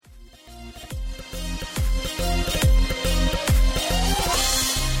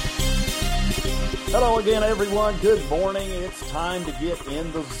Hello again, everyone. Good morning. It's time to get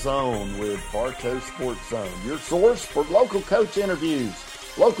in the zone with Bartow Sports Zone, your source for local coach interviews,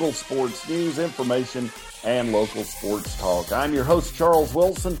 local sports news, information, and local sports talk. I'm your host, Charles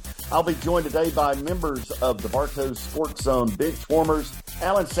Wilson. I'll be joined today by members of the Bartow Sports Zone Benchwarmers.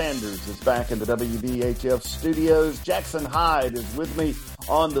 Alan Sanders is back in the WBHF studios. Jackson Hyde is with me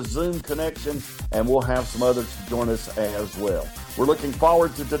on the Zoom connection, and we'll have some others to join us as well. We're looking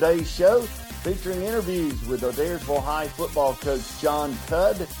forward to today's show, featuring interviews with Adairsville High football coach Jon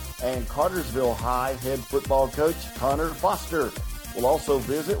Cudd and Cartersville High head football coach Conor Foster. We'll also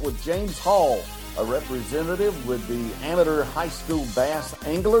visit with James Hall, a representative with the amateur high school bass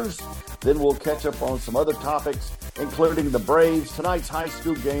anglers. Then we'll catch up on some other topics, including the Braves, tonight's high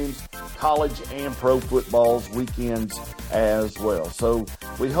school games, college and pro footballs weekends as well. So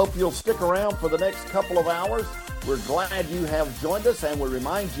we hope you'll stick around for the next couple of hours. We're glad you have joined us, and we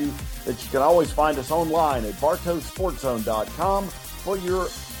remind you that you can always find us online at bartowsportszone.com for your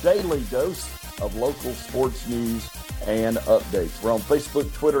daily dose of local sports news and updates. We're on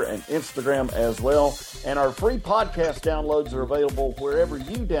Facebook, Twitter, and Instagram as well. And our free podcast downloads are available wherever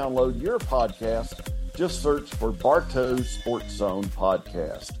you download your podcast. Just search for Bartow Sports Zone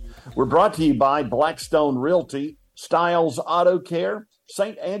Podcast. We're brought to you by Blackstone Realty, Styles Auto Care,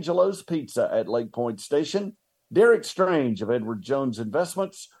 St. Angelo's Pizza at Lake Point Station, Derek Strange of Edward Jones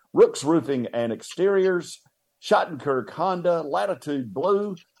Investments, Rooks Roofing and Exteriors, Schottenkirk Honda, Latitude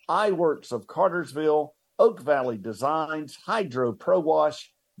Blue, iWorks of Cartersville, Oak Valley Designs, Hydro Pro Wash,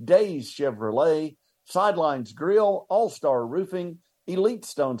 Days Chevrolet, Sidelines Grill, All-Star Roofing, Elite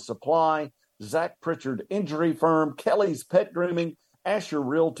Stone Supply, Zach Pritchard Injury Firm, Kelly's Pet Grooming, Asher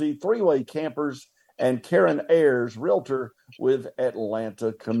Realty, Three-Way Campers, and Karen Ayers, Realtor with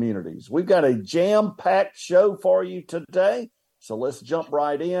Atlanta Communities. We've got a jam-packed show for you today, so let's jump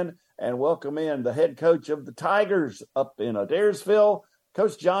right in and welcome in the head coach of the Tigers up in Adairsville,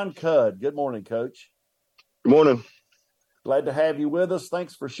 Coach Jon Cudd. Good morning, Coach. Good morning. Glad to have you with us.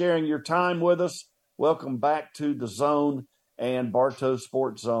 Thanks for sharing your time with us. Welcome back to the Zone and Bartow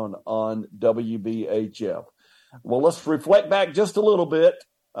Sports Zone on WBHF. Well, let's reflect back just a little bit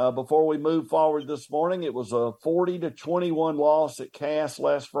before we move forward this morning. It was a 40-21 loss at Cass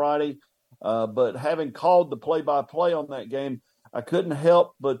last Friday, but having called the play-by-play on that game, I couldn't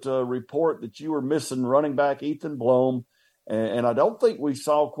help but report that you were missing running back Ethan Blome, and I don't think we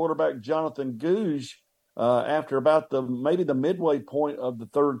saw quarterback Jonathan Gouge after about maybe the midway point of the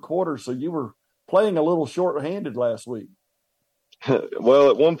third quarter. So you were playing a little short-handed last week.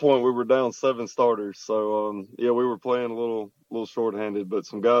 Well, at one point we were down 7 starters. So, we were playing a little short-handed, but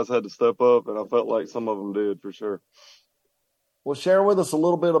some guys had to step up, and I felt like some of them did for sure. Well, share with us a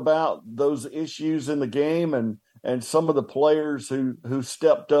little bit about those issues in the game and some of the players who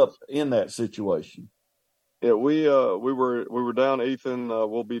stepped up in that situation. Yeah, we were down Ethan.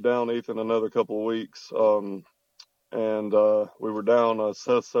 We'll be down Ethan another couple of weeks. And we were down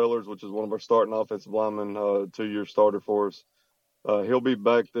Seth Sellers, which is one of our starting offensive linemen, 2-year starter for us. He'll be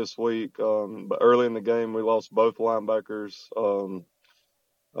back this week. But early in the game, we lost both linebackers,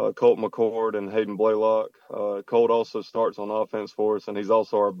 Colt McCord and Hayden Blaylock. Colt also starts on offense for us, and he's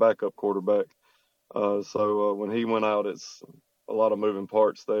also our backup quarterback. So when he went out, it's a lot of moving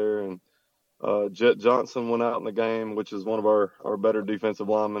parts there. And Jet Johnson went out in the game, which is one of our better defensive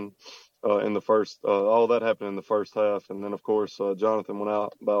linemen in the first. All that happened in the first half. And then, of course, Jonathan went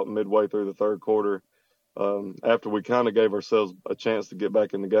out about midway through the third quarter after we kind of gave ourselves a chance to get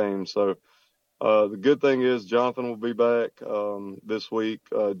back in the game. So the good thing is Jonathan will be back this week.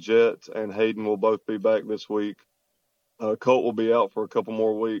 Jet and Hayden will both be back this week. Colt will be out for a couple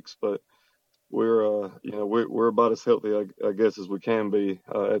more weeks, but we're about as healthy, I guess, as we can be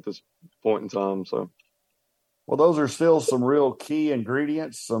at this point in time. So, well, those are still some real key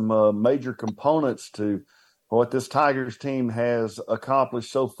ingredients, some major components to what this Tigers team has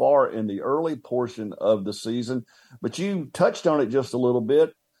accomplished so far in the early portion of the season. But you touched on it just a little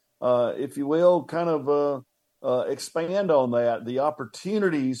bit, if you will, kind of expand on that, the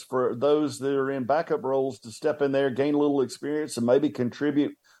opportunities for those that are in backup roles to step in there, gain a little experience, and maybe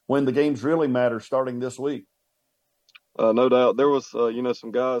contribute when the games really matter starting this week. No doubt. There was,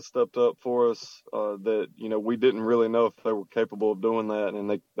 some guys stepped up for us that, we didn't really know if they were capable of doing that.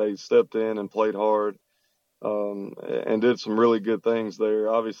 And they stepped in and played hard and did some really good things there.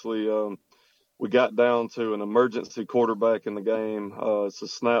 Obviously, we got down to an emergency quarterback in the game. So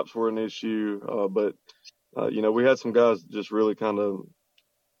snaps were an issue. But we had some guys that just really kind of,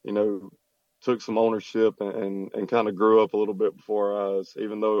 took some ownership and kind of grew up a little bit before our eyes,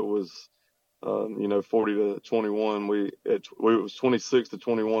 even though it was 40-21. It was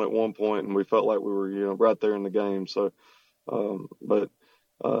 26-21 at one point, and we felt like we were, right there in the game. So, but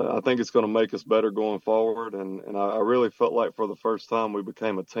I think it's going to make us better going forward. And I really felt like for the first time we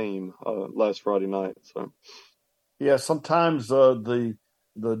became a team last Friday night. So, yeah, sometimes the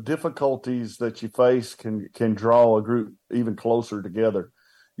difficulties that you face can draw a group even closer together.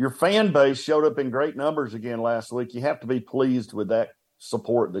 Your fan base showed up in great numbers again last week. You have to be pleased with that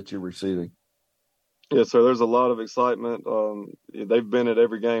support that you're receiving. Yes, sir. There's a lot of excitement. They've been at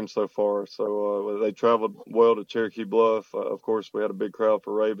every game so far. So they traveled well to Cherokee Bluff. Of course, we had a big crowd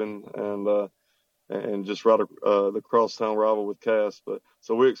for Rabin and just right the crosstown rival with Cass. But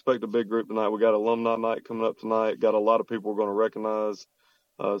so we expect a big group tonight. We got alumni night coming up tonight. Got a lot of people we're going to recognize.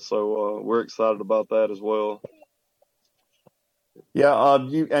 So we're excited about that as well. Yeah,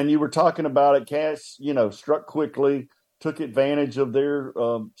 you were talking about it. Cass, struck quickly, took advantage of their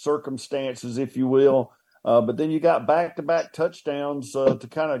circumstances, if you will. But then you got back-to-back touchdowns to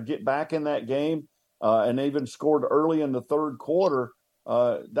kind of get back in that game, and even scored early in the third quarter.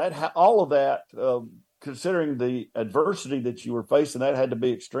 All of that, considering the adversity that you were facing, that had to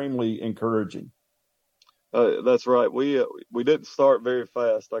be extremely encouraging. That's right. We didn't start very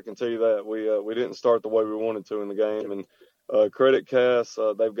fast. I can tell you that. We didn't start the way we wanted to in the game, and credit Cass.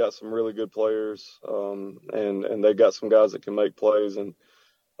 They've got some really good players, and they got some guys that can make plays. And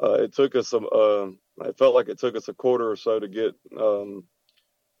it took us it felt like it took us a quarter or so to get,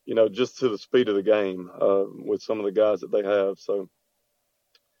 just to the speed of the game with some of the guys that they have. So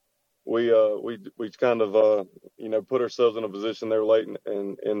we kind of put ourselves in a position there late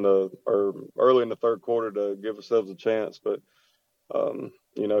or early in the third quarter to give ourselves a chance. But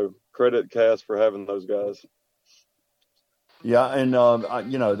credit Cass for having those guys. Yeah, and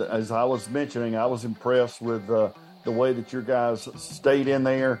as I was mentioning, I was impressed with the way that your guys stayed in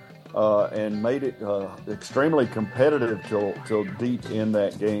there and made it extremely competitive till deep in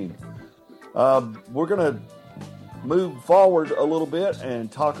that game. We're going to move forward a little bit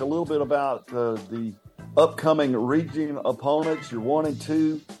and talk a little bit about the upcoming region opponents. You're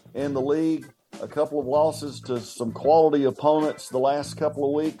 1-2 in the league. A couple of losses to some quality opponents the last couple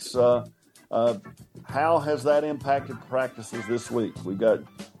of weeks. How has that impacted practices this week?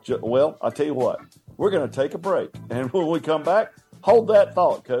 I'll tell you what, we're going to take a break. And when we come back, hold that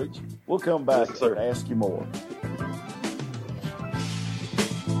thought, Coach. We'll come back and ask you more.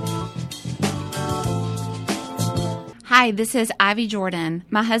 Hi, this is Ivy Jordan.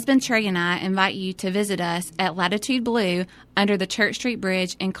 My husband Trey and I invite you to visit us at Latitude Blue under the Church Street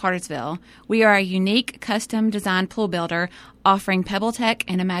Bridge in Cartersville. We are a unique custom design pool builder offering PebbleTech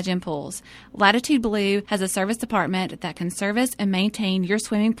and Imagine pools. Latitude Blue has a service department that can service and maintain your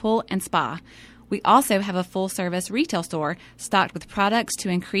swimming pool and spa. We also have a full-service retail store stocked with products to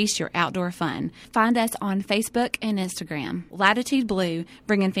increase your outdoor fun. Find us on Facebook and Instagram. Latitude Blue,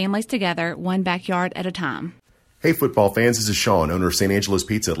 bringing families together one backyard at a time. Hey football fans, this is Sean, owner of St. Angelo's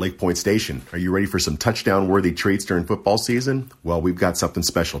Pizza at Lake Point Station. Are you ready for some touchdown-worthy treats during football season? Well, we've got something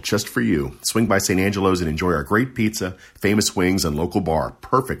special just for you. Swing by St. Angelo's and enjoy our great pizza, famous wings, and local bar,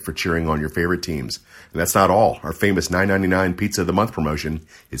 perfect for cheering on your favorite teams. And that's not all. Our famous $9.99 Pizza of the Month promotion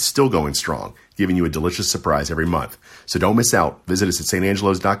is still going strong, giving you a delicious surprise every month. So don't miss out. Visit us at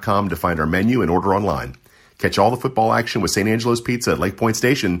stangelos.com to find our menu and order online. Catch all the football action with St. Angelo's Pizza at Lake Point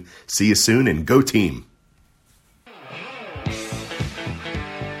Station. See you soon, and go team!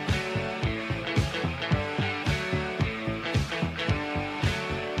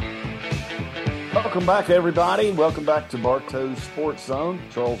 Welcome back, everybody. Welcome back to Bartow Sports Zone.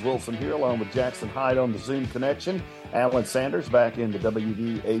 Charles Wilson here, along with Jackson Hyde on the Zoom connection. Alan Sanders back in the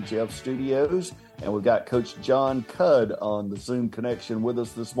WBHF studios. And we've got Coach Jon Cudd on the Zoom connection with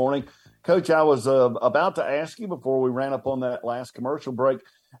us this morning. Coach, I was about to ask you before we ran up on that last commercial break.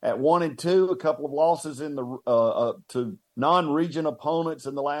 At 1-2, a couple of losses in the to non-region opponents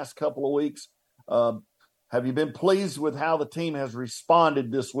in the last couple of weeks. Have you been pleased with how the team has responded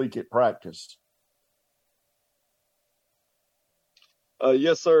this week at practice?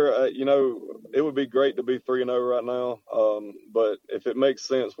 Yes, sir. It would be great to be 3-0 right now. But if it makes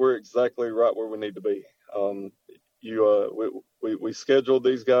sense, we're exactly right where we need to be. We scheduled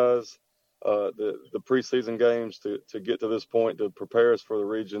these guys, the preseason games to get to this point to prepare us for the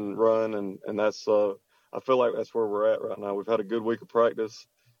region run. And that's, I feel like that's where we're at right now. We've had a good week of practice.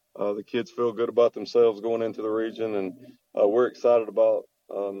 The kids feel good about themselves going into the region, and we're excited about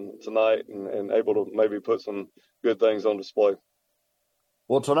tonight and able to maybe put some good things on display.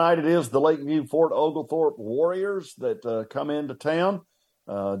 Well, tonight it is the Lakeview Fort Oglethorpe Warriors that come into town.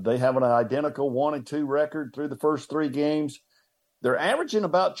 They have an identical 1-2 record through the first three games. they're averaging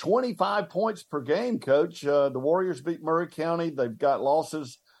about 25 points per game, Coach. The Warriors beat Murray County. They've got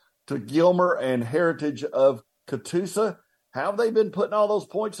losses to Gilmer and Heritage of Catoosa. How have they been putting all those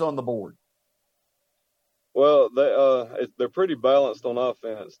points on the board? Well, they're pretty balanced on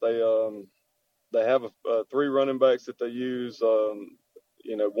offense. They have 3 running backs that they use.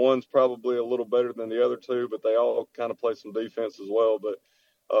 One's probably a little better than the other 2, but they all kind of play some defense as well. But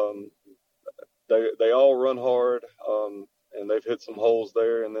they all run hard, and they've hit some holes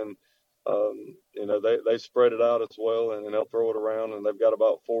there. And then they spread it out as well, and they'll throw it around. And they've got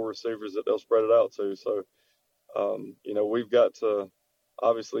about 4 receivers that they'll spread it out to. So we've got to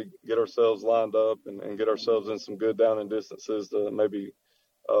obviously get ourselves lined up and get ourselves in some good down and distances to maybe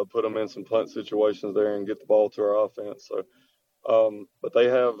put them in some punt situations there and get the ball to our offense. So, but they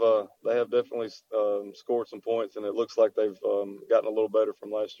have definitely scored some points, and it looks like they've gotten a little better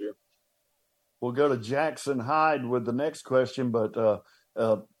from last year. We'll go to Jackson Hyde with the next question, but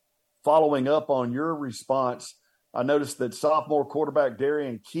following up on your response, I noticed that sophomore quarterback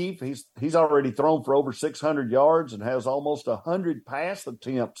Darian Keefe, he's already thrown for over 600 yards and has almost 100 pass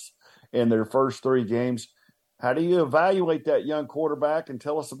attempts in their first 3 games. How do you evaluate that young quarterback, and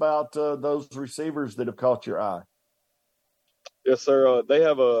tell us about those receivers that have caught your eye? Yes, sir. They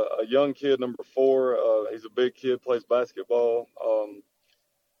have a young kid, number 4. He's a big kid, plays basketball.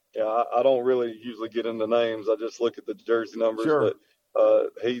 I don't really usually get into names. I just look at the jersey numbers. Sure.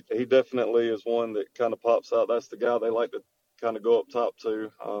 But he definitely is one that kind of pops out. That's the guy they like to kind of go up top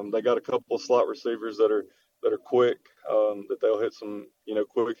to. They got a couple of slot receivers that are quick, that they'll hit some,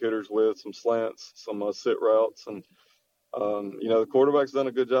 quick hitters with, some slants, some sit routes. And, the quarterback's done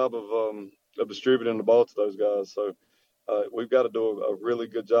a good job of distributing the ball to those guys. So we've got to do a really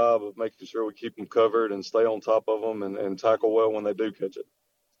good job of making sure we keep them covered and stay on top of them and tackle well when they do catch it.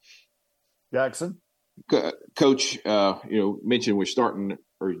 Jackson? Coach, mentioned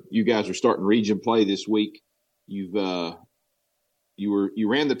you guys are starting region play this week. You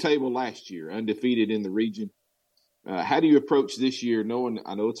ran the table last year, undefeated in the region. How do you approach this year? I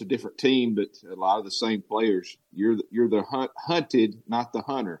know it's a different team, but a lot of the same players. You're the hunted, not the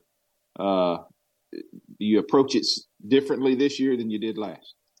hunter. Do you approach it differently this year than you did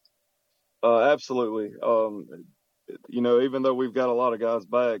last? Absolutely. Even though we've got a lot of guys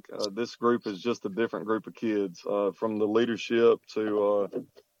back, this group is just a different group of kids, from the leadership to,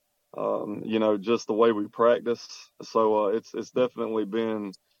 just the way we practice. So it's definitely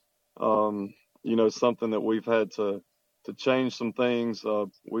been, something that we've had to change some things.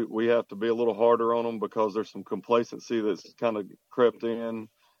 We have to be a little harder on them because there's some complacency that's kind of crept in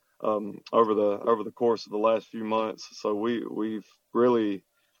over the course of the last few months. So we've really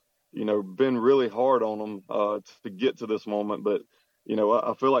been really hard on them to get to this moment. But,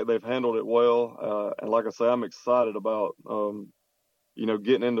 I feel like they've handled it well. And like I say, I'm excited about,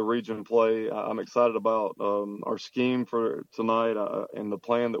 getting into region play. I'm excited about our scheme for tonight and the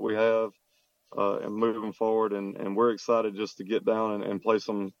plan that we have and moving forward. And we're excited just to get down and play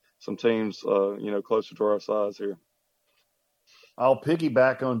some teams, closer to our size here. I'll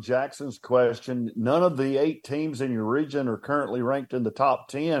piggyback on Jackson's question. None of the 8 teams in your region are currently ranked in the top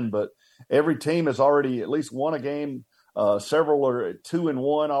 10, but every team has already at least won a game. Several are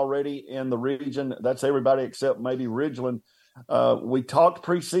 2-1 already in the region. That's everybody except maybe Ridgeland. We talked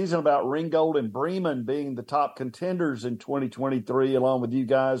preseason about Ringgold and Bremen being the top contenders in 2023, along with you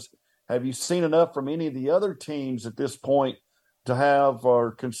guys. Have you seen enough from any of the other teams at this point to have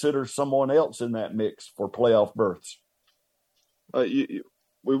or consider someone else in that mix for playoff berths? We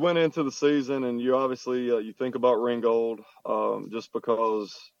went into the season, and you obviously you think about Ringgold just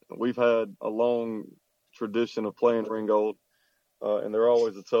because we've had a long tradition of playing Ringgold, and they're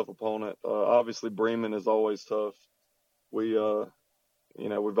always a tough opponent. Obviously, Bremen is always tough. We've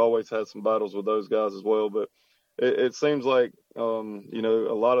always had some battles with those guys as well. But it seems like a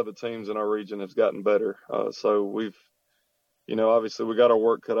lot of the teams in our region have gotten better. So we've obviously we got our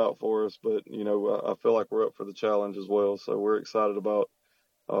work cut out for us, but, I feel like we're up for the challenge as well. So we're excited about,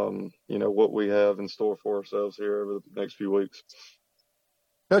 what we have in store for ourselves here over the next few weeks.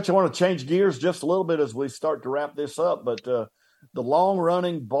 Coach, I want to change gears just a little bit as we start to wrap this up, but the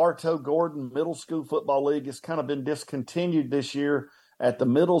long-running Bartow Gordon Middle School Football League has kind of been discontinued this year at the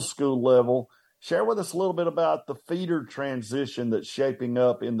middle school level. Share with us a little bit about the feeder transition that's shaping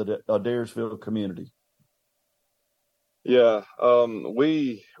up in the Adairsville community. Yeah,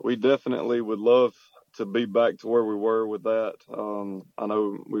 we definitely would love to be back to where we were with that. I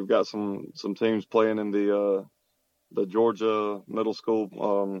know we've got some teams playing in the Georgia middle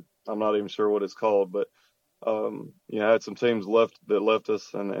school. I'm not even sure what it's called, but I had some teams that left us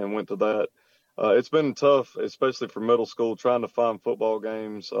and went to that. it's been tough, especially for middle school, trying to find football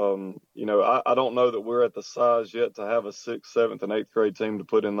games. I don't know that we're at the size yet to have a 6th, 7th, and 8th grade team to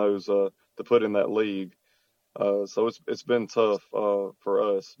put in that league. So it's been tough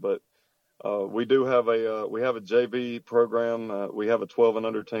for us, but we do have a JV program. We have a 12 and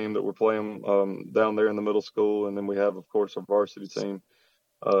under team that we're playing down there in the middle school, and then we have, of course, our varsity team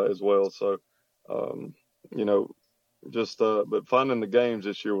as well. So, but finding the games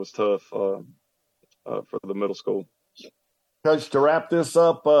this year was tough for the middle school. Coach, to wrap this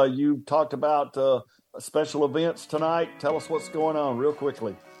up, you talked about special events tonight. Tell us what's going on real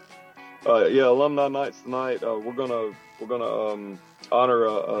quickly. Alumni nights tonight. We're gonna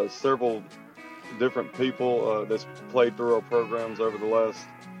honor several different people that's played through our programs over the last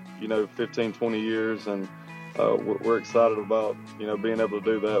 15, 20 years, and we're excited about being able to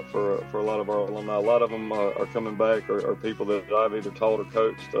do that for a lot of our alumni. A lot of them are coming back are people that I've either taught or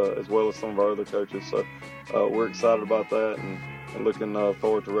coached, as well as some of our other coaches. So we're excited about that and looking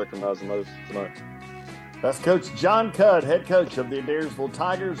forward to recognizing those tonight. That's Coach Jon Cudd, head coach of the Adairsville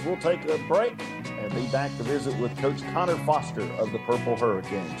Tigers. We'll take a break and be back to visit with Coach Conor Foster of the Purple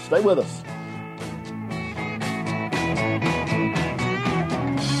Hurricanes. Stay with us.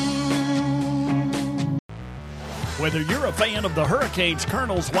 Whether you're a fan of the Hurricanes,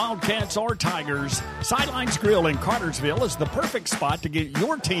 Colonels, Wildcats, or Tigers, Sidelines Grill in Cartersville is the perfect spot to get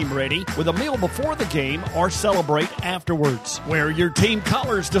your team ready with a meal before the game or celebrate afterwards. Wear your team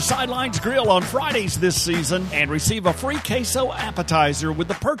colors to Sidelines Grill on Fridays this season and receive a free queso appetizer with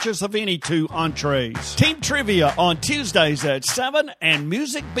the purchase of any 2 entrees. Team trivia on Tuesdays at 7 and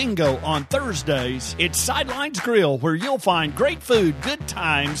music bingo on Thursdays. It's Sidelines Grill, where you'll find great food, good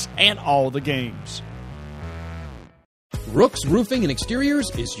times, and all the games. Rooks Roofing and Exteriors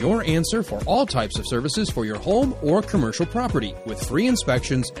is your answer for all types of services for your home or commercial property. With free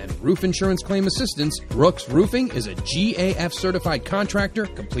inspections and roof insurance claim assistance, Rooks Roofing is a GAF certified contractor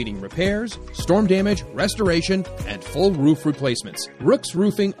completing repairs, storm damage, restoration, and full roof replacements. Rooks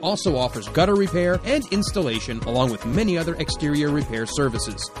Roofing also offers gutter repair and installation along with many other exterior repair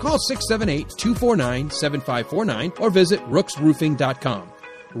services. Call 678-249-7549 or visit rooksroofing.com.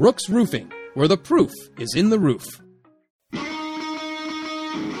 Rooks Roofing, where the proof is in the roof.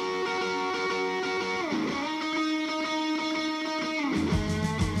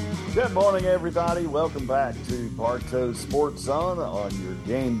 Good morning, everybody. Welcome back to Bartow Sports Zone on your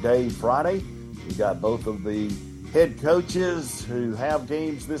game day Friday. We got both of the head coaches who have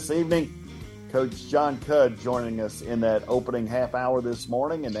games this evening. Coach Jon Cudd joining us in that opening half hour this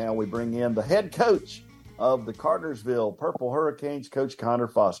morning, and now we bring in the head coach of the Cartersville Purple Hurricanes, Coach Conor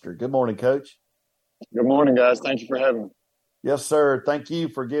Foster. Good morning, Coach. Good morning, guys. Thank you for having me. Yes, sir. Thank you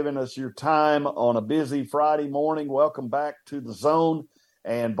for giving us your time on a busy Friday morning. Welcome back to the Zone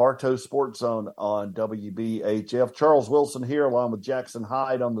and Bartow Sports Zone on WBHF. Charles Wilson here along with Jackson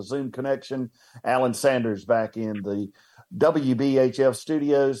Hyde on the Zoom connection. Alan Sanders back in the WBHF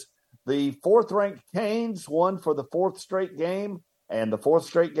studios. The 4th-ranked Canes won for the 4th straight game and the 4th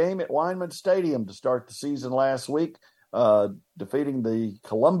straight game at Weinman Stadium to start the season last week, defeating the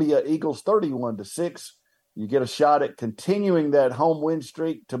Columbia Eagles 31-6. You get a shot at continuing that home win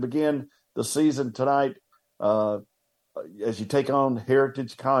streak to begin the season tonight as you take on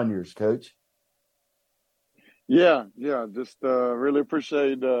Heritage Conyers, Coach. Yeah. Just really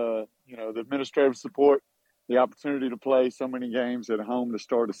appreciate the administrative support, the opportunity to play so many games at home to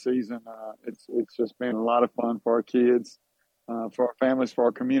start a season. It's just been a lot of fun for our kids, for our families, for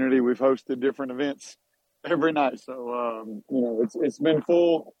our community. We've hosted different events every night, so it's been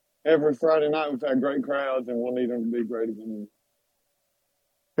full every Friday night. We've had great crowds, and we'll need them to be great again.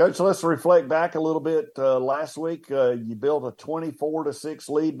 Coach, let's reflect back a little bit. Last week, you built a 24-6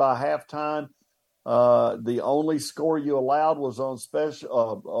 lead by halftime. The only score you allowed was on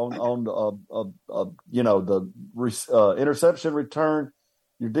special the interception return.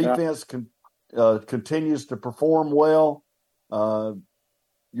 Your defense continues to perform well.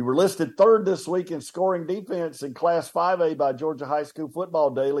 You were listed 3rd this week in scoring defense in Class 5A by Georgia High School Football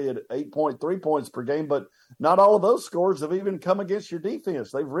Daily at 8.3 points per game, but not all of those scores have even come against your defense.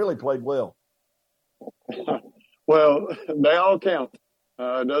 They've really played well. Well, they all count.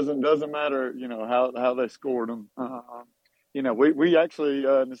 It doesn't matter, how they scored them. We actually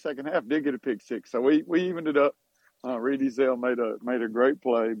in the second half did get a pick six, so we evened it up. Reedy Zell made a great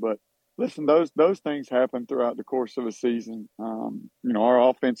play, but listen, those things happen throughout the course of a season. Our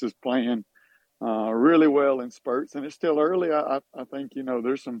offense is playing really well in spurts, and it's still early. I think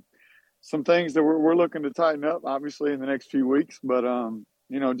there's some things that we're looking to tighten up, obviously, in the next few weeks. But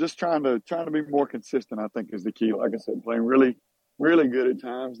just trying to be more consistent, I think, is the key. Like I said, playing really really good at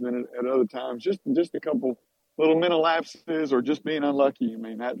times. And then at other times, just a couple little mental lapses or just being unlucky. I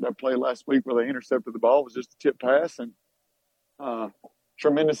mean, that play last week where they intercepted the ball was just a tip pass, and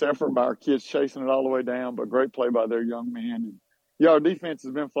tremendous effort by our kids chasing it all the way down, but great play by their young man. And yeah, our defense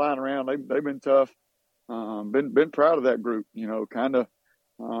has been flying around. They've been tough. Been proud of that group, kind of,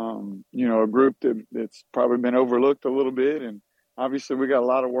 a group that's probably been overlooked a little bit. And obviously we got a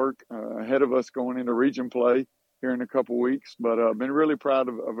lot of work ahead of us going into region play here in a couple weeks, but been really proud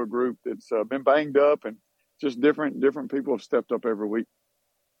of a group that's been banged up, and just different people have stepped up every week.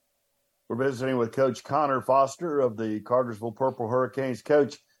 We're visiting with Coach Conor Foster of the Cartersville Purple Hurricanes.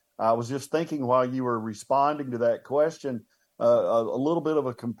 Coach, I was just thinking while you were responding to that question, a little bit of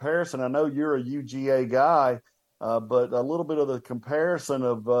a comparison. I know you're a UGA guy, but a little bit of the comparison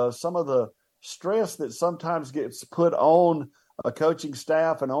of some of the stress that sometimes gets put on a coaching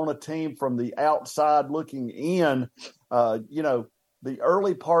staff and on a team from the outside looking in. The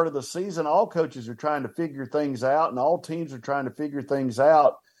early part of the season, all coaches are trying to figure things out, and all teams are trying to figure things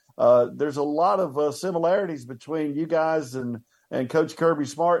out. There's a lot of similarities between you guys and Coach Kirby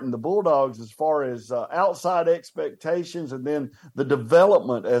Smart and the Bulldogs as far as outside expectations and then the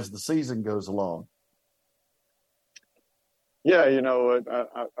development as the season goes along. Yeah,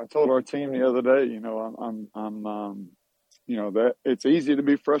 I told our team the other day, that it's easy to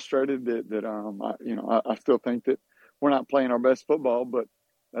be frustrated that I still think that we're not playing our best football, but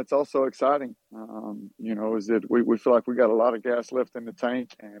that's also exciting. Is that we feel like we got a lot of gas left in the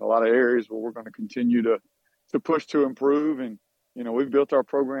tank and a lot of areas where we're going to continue to push to improve. And, we've built our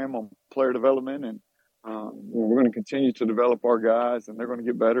program on player development, and we're going to continue to develop our guys, and they're going to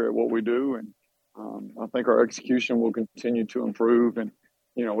get better at what we do. And I think our execution will continue to improve. And,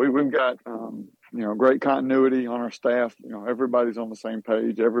 we've got, great continuity on our staff. Everybody's on the same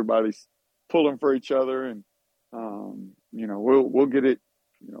page. Everybody's pulling for each other, and, we'll get it.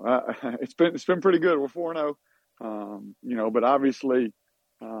 It's been pretty good. We're 4-0, but obviously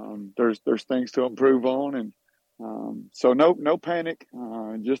there's things to improve on, and so no panic,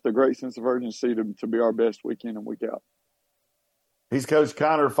 just a great sense of urgency to be our best week in and week out. He's Coach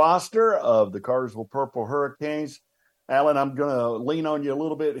Conor Foster of the Cartersville Purple Hurricanes. Alan, I'm going to lean on you a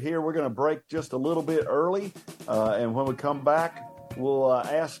little bit here. We're going to break just a little bit early, and when we come back, we'll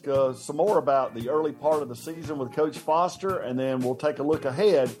ask some more about the early part of the season with Coach Foster, and then we'll take a look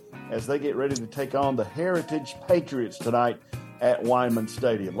ahead as they get ready to take on the Heritage Patriots tonight at Wyman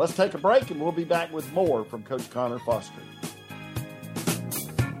Stadium. Let's take a break, and we'll be back with more from Coach Conor Foster.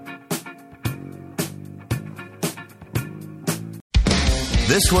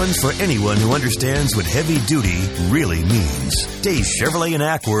 This one's for anyone who understands what heavy duty really means. Dave Chevrolet in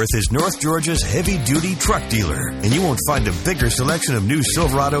Ackworth is North Georgia's heavy-duty truck dealer, and you won't find a bigger selection of new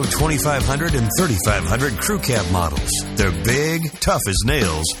Silverado 2500 and 3500 crew cab models. They're big, tough as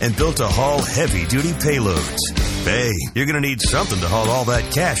nails, and built to haul heavy-duty payloads. Hey, you're going to need something to haul all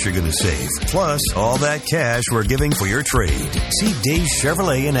that cash you're going to save, plus all that cash we're giving for your trade. See Dave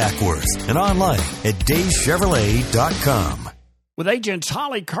Chevrolet in Ackworth and online at davechevrolet.com. With agents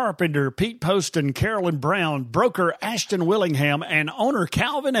Holly Carpenter, Pete Poston, Carolyn Brown, broker Ashton Willingham, and owner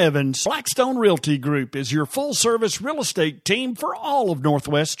Calvin Evans, Blackstone Realty Group is your full-service real estate team for all of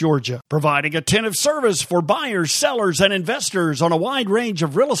Northwest Georgia, providing attentive service for buyers, sellers, and investors on a wide range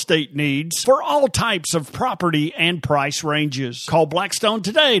of real estate needs for all types of property and price ranges. Call Blackstone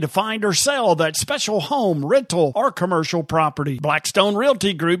today to find or sell that special home, rental, or commercial property. Blackstone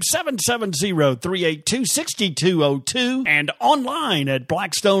Realty Group, 770-382-6202, and online at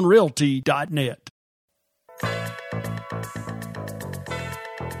blackstonerealty.net.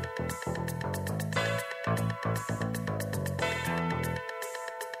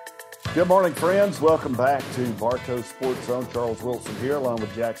 Good morning, friends. Welcome back to Bartow Sports Zone. Charles Wilson here, along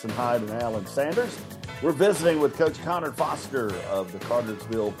with Jackson Hyde and Alan Sanders. We're visiting with Coach Conor Foster of the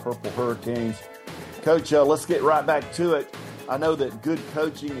Cartersville Purple Hurricanes. Coach, let's get right back to it. I know that good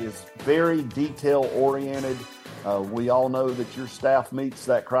coaching is very detail-oriented. We all know that your staff meets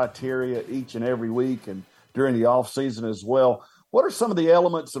that criteria each and every week and during the offseason as well. What are some of the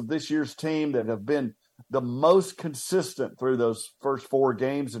elements of this year's team that have been the most consistent through those first four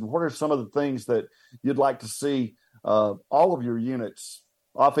games, and what are some of the things that you'd like to see all of your units,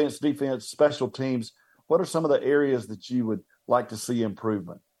 offense, defense, special teams, what are some of the areas that you would like to see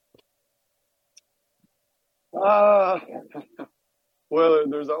improvement? Well,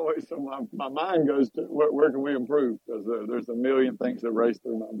 there's always my mind goes to where can we improve, because there's a million things that race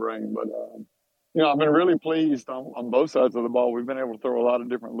through my brain. But, I've been really pleased on both sides of the ball. We've been able to throw a lot of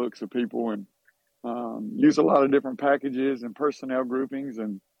different looks at people and use a lot of different packages and personnel groupings.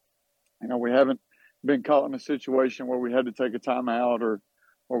 And, we haven't been caught in a situation where we had to take a timeout or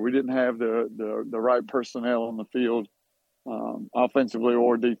we didn't have the right personnel on the field, offensively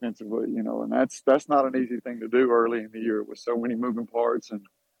or defensively, and that's not an easy thing to do early in the year with so many moving parts. And,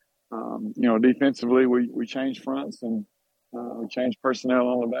 defensively, we changed fronts and we changed personnel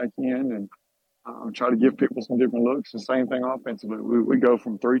on the back end and try to give people some different looks. The same thing offensively. We go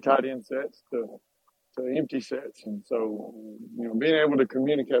from 3 tight end sets to empty sets. And so, being able to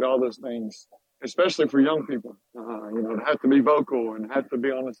communicate all those things, especially for young people, to have to be vocal and have to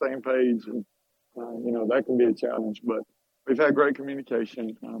be on the same page. And, that can be a challenge. But we've had great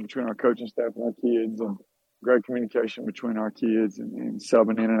communication between our coaching staff and our kids, and great communication between our kids and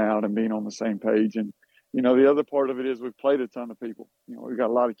subbing in and out and being on the same page. And, the other part of it is we've played a ton of people. We've got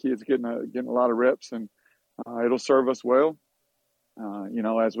a lot of kids getting a lot of reps, and it'll serve us well.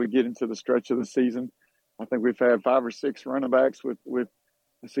 As we get into the stretch of the season, I think we've had 5 or 6 running backs with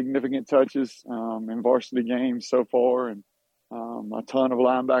significant touches in varsity games so far, and a ton of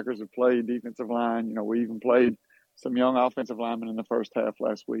linebackers have played defensive line. We even played some young offensive linemen in the first half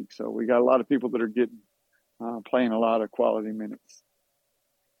last week. So we got a lot of people that are getting playing a lot of quality minutes.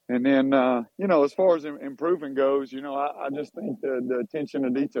 And then, as far as improving goes, I just think the attention to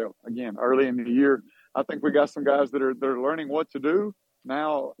detail, again, early in the year, I think we got some guys that are learning what to do.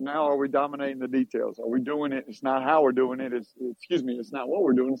 Now are we dominating the details? Are we doing it? It's not how we're doing it. It's not what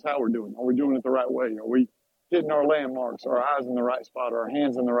we're doing. It's how we're doing it. Are we doing it the right way? Are we hitting our landmarks, our eyes in the right spot, our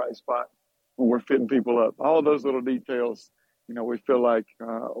hands in the right spot when we're fitting people up? All those little details, we feel like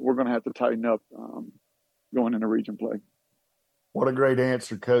we're going to have to tighten up going into region play. What a great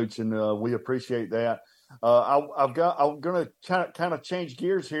answer, Coach, and we appreciate that. I'm going to kind of change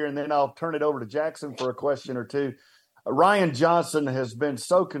gears here, and then I'll turn it over to Jackson for a question or two. Ryan Johnson has been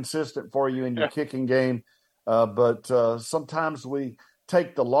so consistent for you in your kicking game, but sometimes we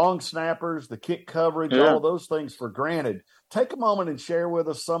take the long snappers, the kick coverage, all of those things for granted. Take a moment and share with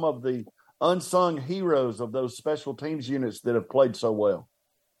us some of the unsung heroes of those special teams units that have played so well.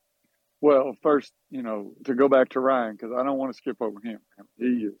 Well, first, to go back to Ryan, because I don't want to skip over him.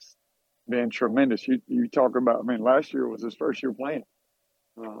 He has been tremendous. You talk about, last year was his first year playing.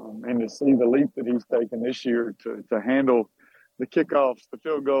 And to see the leap that he's taken this year to handle the kickoffs, the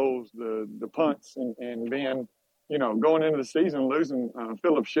field goals, the punts, and then, going into the season losing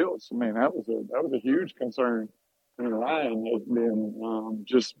Phillip Schultz. That was a huge concern. And Ryan has been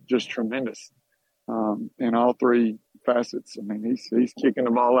just tremendous in all 3 facets. He's kicking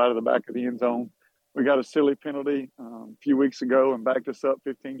the ball out of the back of the end zone. We got a silly penalty a few weeks ago and backed us up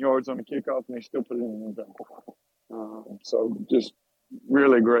 15 yards on the kickoff, and they still put it in the end zone. So just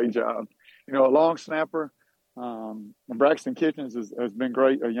really great job. A long snapper, Braxton Kitchens has been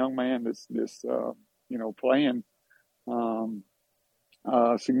great. A young man that's playing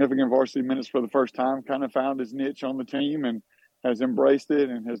significant varsity minutes for the first time, kind of found his niche on the team and has embraced it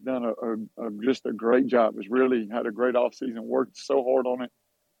and has done just a great job. Has really had a great offseason, worked so hard on it.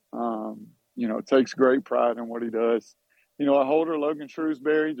 Takes great pride in what he does. A holder, Logan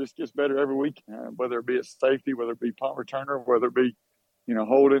Shrewsbury, just gets better every week, whether it be at safety, whether it be punt returner, whether it be,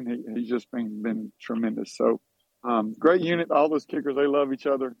 holding. He's just been tremendous. So great unit. All those kickers, they love each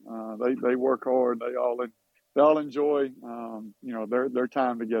other. They work hard. They all enjoy, their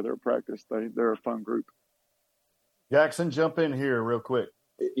time together at practice. They're a fun group. Jackson, jump in here real quick.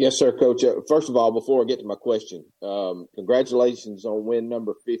 Yes, sir, Coach. First of all, before I get to my question, congratulations on win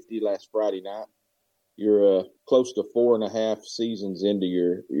number 50 last Friday night. You're close to 4.5 seasons into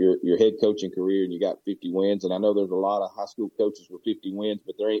your head coaching career, and you got 50 wins. And I know there's a lot of high school coaches with 50 wins,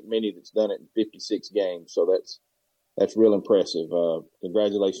 but there ain't many that's done it in 56 games. So that's real impressive.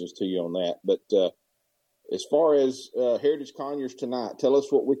 Congratulations to you on that. But as far as Heritage Conyers tonight, tell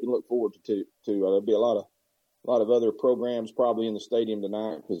us what we can look forward to. There'll be a lot of other programs probably in the stadium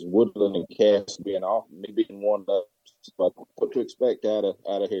tonight because Woodland and Cass being off, me being one of but what to expect out of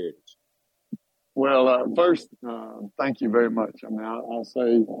Heritage. Well, first, thank you very much. I'll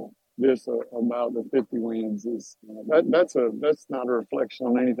say this about the 50 wins is that's not a reflection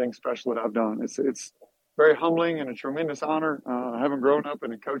on anything special that I've done. It's very humbling and a tremendous honor. Having grown up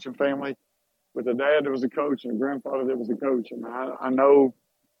in a coaching family with a dad that was a coach and a grandfather that was a coach, I know.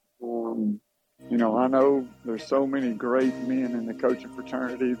 I know there's so many great men in the coaching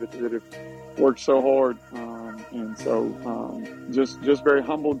fraternity that have worked so hard, and so just very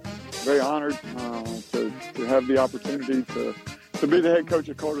humbled, very honored to have the opportunity to be the head coach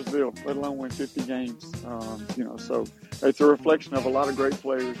of Cartersville, let alone win 50 games. So it's a reflection of a lot of great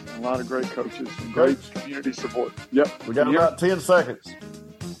players, and a lot of great coaches, and great community support. Yep, we got about 10 seconds.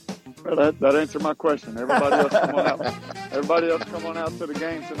 Well, that answered my question. Everybody else come on out. Everybody else come on out to the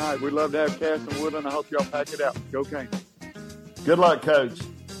game tonight. We'd love to have Cass and Woodland. I hope y'all pack it out. Go Canes. Good luck, Coach.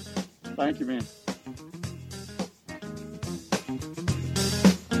 Thank you, man.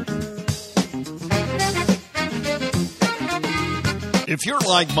 If you're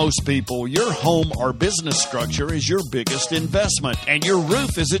like most people, your home or business structure is your biggest investment, and your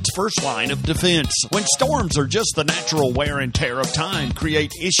roof is its first line of defense. When storms or just the natural wear and tear of time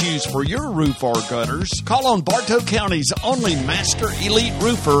create issues for your roof or gutters, call on Bartow County's only master elite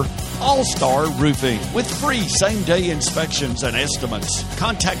roofer, All-Star Roofing, with free same-day inspections and estimates.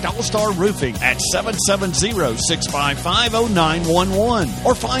 Contact All-Star Roofing at 770-655-0911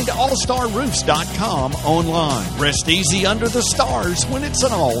 or find allstarroofs.com online. Rest easy under the stars when it's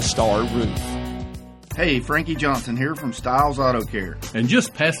an all-star roof. Hey, Frankie Johnson here from Styles Auto Care. And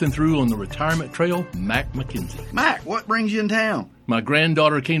just passing through on the retirement trail, Mac McKenzie. Mac, what brings you in town? My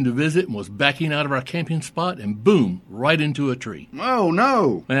granddaughter came to visit and was backing out of our camping spot and boom, right into a tree. Oh,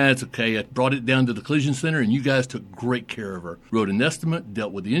 no. That's okay. I brought it down to the collision center and you guys took great care of her. Wrote an estimate,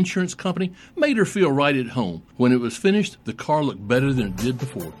 dealt with the insurance company, made her feel right at home. When it was finished, the car looked better than it did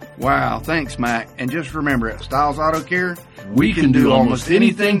before. Wow, thanks, Mac. And just remember, at Styles Auto Care, we can do almost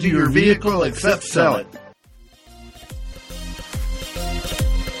anything to your vehicle except sell it.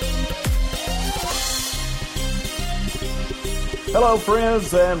 Hello,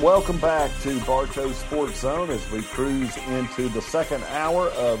 friends, and welcome back to Bartow Sports Zone as we cruise into the second hour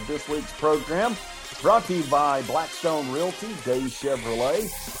of this week's program. Brought to you by Blackstone Realty, Day Chevrolet,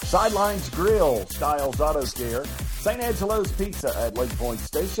 Sidelines Grill, Styles Auto Care, St. Angelo's Pizza at Lake Point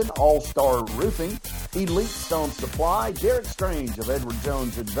Station, All-Star Roofing, Elite Stone Supply, Derek Strange of Edward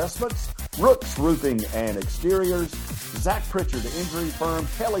Jones Investments, Rooks Roofing and Exteriors, Zach Pritchard Injury Firm,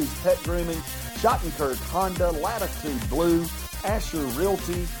 Kelly's Pet Grooming, Schottenkirk Honda, Latitude Blue, Asher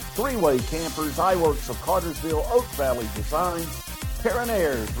Realty, Three-Way Campers, iWorks of Cartersville, Oak Valley Designs, Karen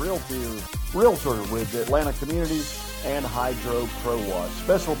Ayers, Realtor with Atlanta Communities, and Hydro Pro Wash.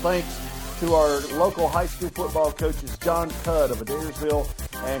 Special thanks to our local high school football coaches, Jon Cudd of Adairsville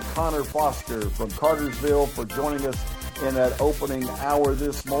and Conor Foster from Cartersville, for joining us in that opening hour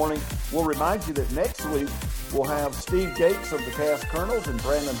this morning. We'll remind you that next week we'll have Steve Gates of the Cass Colonels and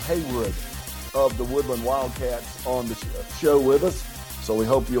Brandon Haywood of the Woodland Wildcats on the show with us. So we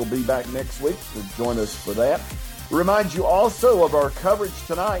hope you'll be back next week to join us for that. Remind you also of our coverage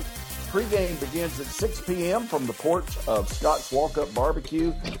tonight. Pregame begins at 6 p.m. from the porch of Scott's Walk-Up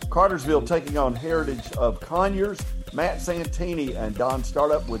Barbecue. Cartersville taking on Heritage of Conyers. Matt Santini and Don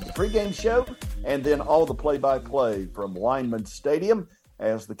Startup with the pregame show, and then all the play-by-play from Lineman Stadium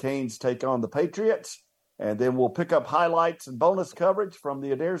as the Canes take on the Patriots. And then we'll pick up highlights and bonus coverage from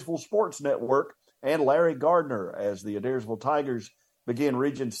the Adairsville Sports Network and Larry Gardner as the Adairsville Tigers begin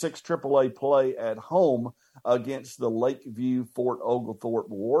Region 6 AAA play at home against the Lakeview Fort Oglethorpe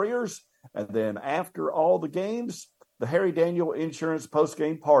Warriors. And then after all the games, the Harry Daniel Insurance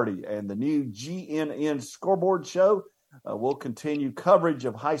postgame party and the new GNN scoreboard show. We'll continue coverage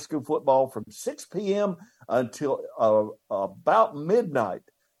of high school football from 6 p.m. until about midnight.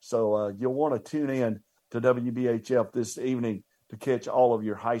 So you'll want to tune in to WBHF this evening to catch all of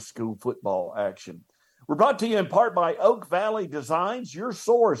your high school football action. We're brought to you in part by Oak Valley Designs, your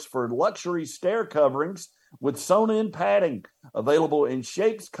source for luxury stair coverings with sewn-in padding, available in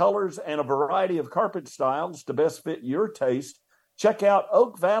shapes, colors, and a variety of carpet styles to best fit your taste. Check out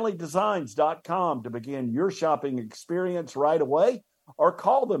oakvalleydesigns.com to begin your shopping experience right away, or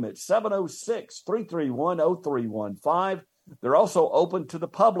call them at 706-331-0315. They're also open to the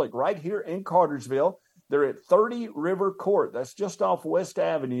public right here in Cartersville. They're at 30 River Court. That's just off West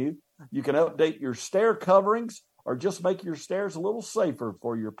Avenue. You can update your stair coverings or just make your stairs a little safer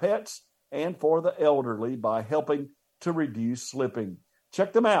for your pets and for the elderly by helping to reduce slipping.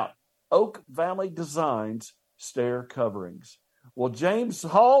 Check them out, Oak Valley Designs Stair Coverings. Well, James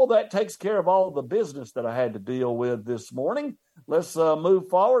Hall, that takes care of all the business that I had to deal with this morning. Let's move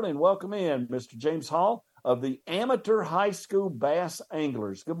forward and welcome in Mr. James Hall of the Amateur High School Bass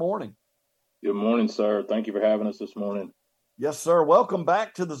Anglers. Good morning. Good morning, sir. Thank you for having us this morning. Yes, sir. Welcome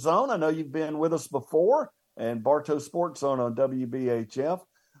back to the Zone. I know you've been with us before, and Bartow Sports Zone on WBHF.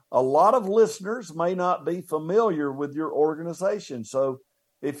 A lot of listeners may not be familiar with your organization. So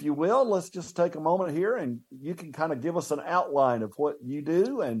if you will, let's just take a moment here and you can kind of give us an outline of what you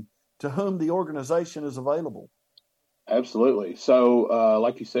do and to whom the organization is available. Absolutely. So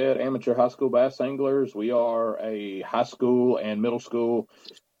like you said, Amateur High School Bass Anglers, we are a high school and middle school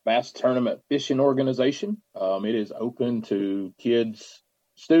bass tournament fishing organization. It is open to kids,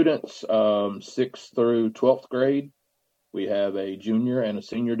 students, 6th through 12th grade. We have a junior and a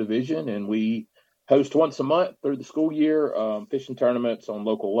senior division, and we host once a month through the school year fishing tournaments on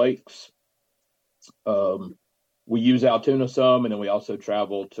local lakes. We use Altoona some, and then we also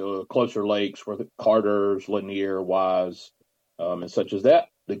travel to closer lakes where the Carters, Lanier, Wise, and such as that.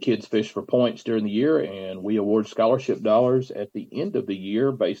 The kids fish for points during the year, and we award scholarship dollars at the end of the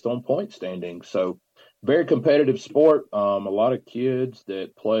year based on point standings. So very competitive sport. A lot of kids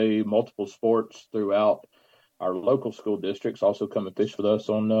that play multiple sports throughout our local school districts also come and fish with us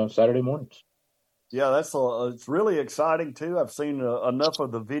on Saturday mornings. Yeah, it's really exciting too. I've seen enough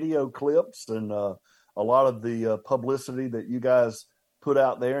of the video clips and a lot of the publicity that you guys put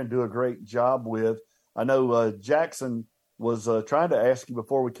out there and do a great job with. I know Jackson was trying to ask you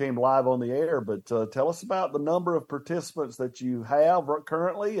before we came live on the air, but tell us about the number of participants that you have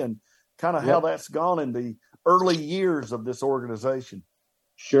currently and kind of how that's gone in the early years of this organization.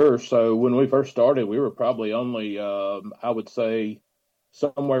 Sure. So when we first started, we were probably only, I would say,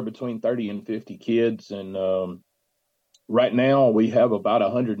 somewhere between 30 and 50 kids. And right now we have about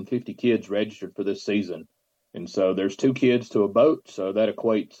 150 kids registered for this season. And so there's 2 kids to a boat. So that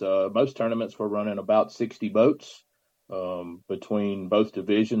equates, most tournaments we're running about 60 boats between both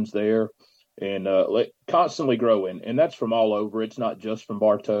divisions there, and constantly growing. And that's from all over. It's not just from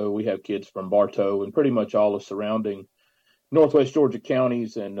Bartow. We have kids from Bartow and pretty much all the surrounding Northwest Georgia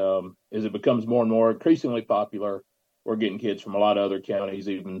counties. And as it becomes more and more increasingly popular, we're getting kids from a lot of other counties,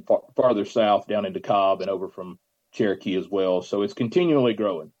 even farther south down into Cobb and over from Cherokee as well. So it's continually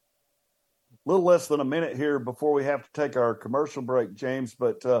growing. A little less than a minute here before we have to take our commercial break, James,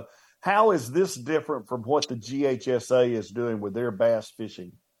 but how is this different from what the GHSA is doing with their bass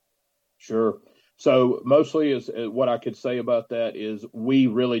fishing? Sure. So mostly is what I could say about that is we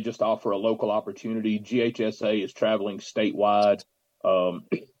really just offer a local opportunity. GHSA is traveling statewide.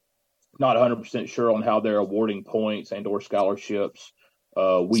 Not 100% sure on how they're awarding points and or scholarships.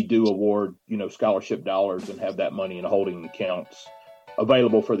 We do award, scholarship dollars and have that money in holding accounts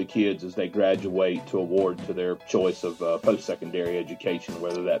available for the kids as they graduate to award to their choice of post-secondary education,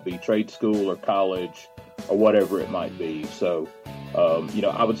 whether that be trade school or college or whatever it might be. So,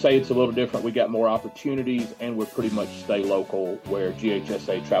 I would say it's a little different. We got more opportunities, and we're pretty much stay local, where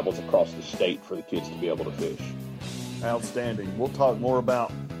GHSA travels across the state for the kids to be able to fish. Outstanding. We'll talk more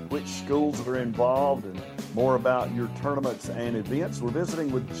about which schools are involved and more about your tournaments and events. We're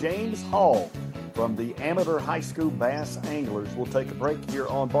visiting with James Hall from the Amateur High School Bass Anglers. We'll take a break here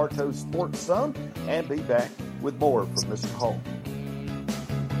on Bartow Sports Zone and be back with more from Mr. Hall.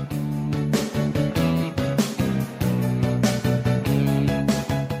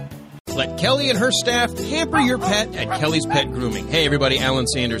 Let Kelly and her staff pamper your pet at Kelly's Pet Grooming. Hey everybody, Alan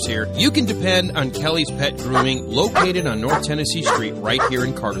Sanders here. You can depend on Kelly's Pet Grooming, located on North Tennessee Street right here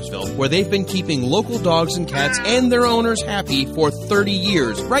in Cartersville, where they've been keeping local dogs and cats and their owners happy for 30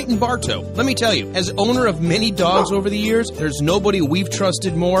 years, right in Bartow. Let me tell you, as owner of many dogs over the years, there's nobody we've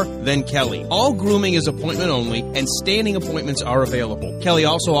trusted more than Kelly. All grooming is appointment only, and standing appointments are available. Kelly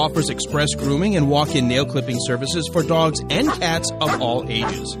also offers express grooming and walk-in nail clipping services for dogs and cats of all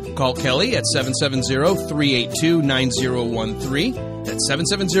ages. Call Kelly at 770-382-9013. That's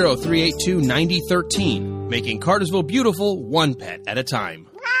 770-382-9013. Making Cartersville beautiful, one pet at a time.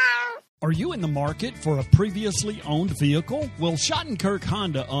 Are you in the market for a previously owned vehicle? Well, Schottenkirk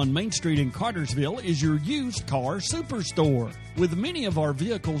Honda on Main Street in Cartersville is your used car superstore. With many of our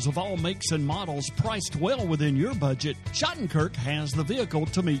vehicles of all makes and models priced well within your budget, Schottenkirk has the vehicle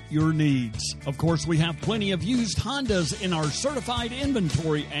to meet your needs. Of course, we have plenty of used Hondas in our certified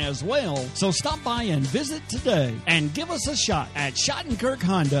inventory as well, so stop by and visit today and give us a shot at Schottenkirk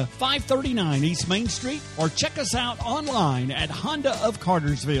Honda, 539 East Main Street, or check us out online at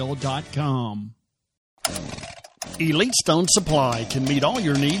hondaofcartersville.com. Elite Stone Supply can meet all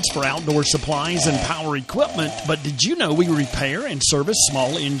your needs for outdoor supplies and power equipment, but did you know we repair and service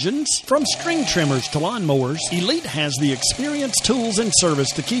small engines? From string trimmers to lawnmowers, Elite has the experience, tools, and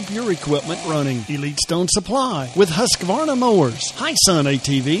service to keep your equipment running. Elite Stone Supply with Husqvarna mowers, High Sun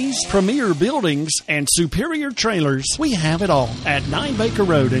ATVs, Premier buildings, and superior trailers. We have it all at 9 Baker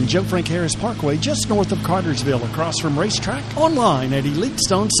Road and Joe Frank Harris Parkway, just north of Cartersville, across from Racetrack. Online at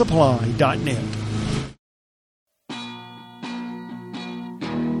EliteStoneSupply.net.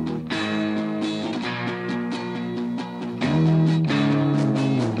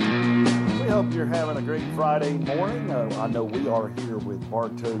 You're having a great Friday morning. I know we are here with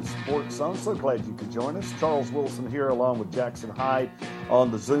Bartow Sports Zone. So glad you could join us. Charles Wilson here along with Jackson Hyde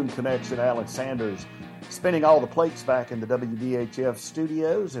on the Zoom connection. Alan Sanders spinning all the plates back in the WBHF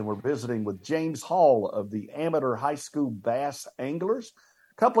studios, and we're visiting with James Hall of the Amateur High School Bass Anglers.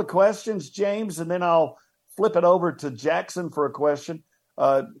 A couple of questions, James, and then I'll flip it over to Jackson for a question.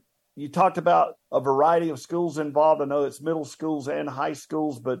 You talked about a variety of schools involved. I know it's middle schools and high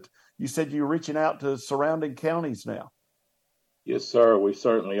schools, but you said you're reaching out to surrounding counties now. Yes, sir. We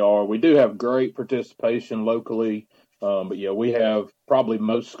certainly are. We do have great participation locally. But yeah, we have probably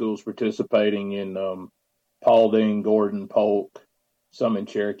most schools participating in Paulding, Gordon, Polk, some in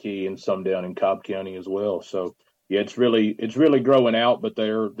Cherokee, and some down in Cobb County as well. So yeah, it's really growing out, but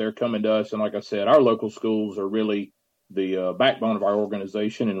they're coming to us. And like I said, our local schools are really the backbone of our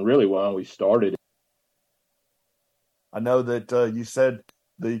organization and really why we started. I know that you said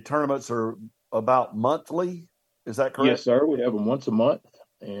the tournaments are about monthly. Is that correct? Yes, sir. We have them once a month.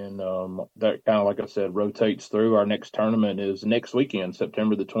 And that kind of, like I said, rotates through. Our next tournament is next weekend,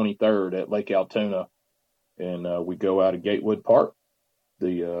 September the 23rd at Lake Altoona. And we go out of Gatewood Park.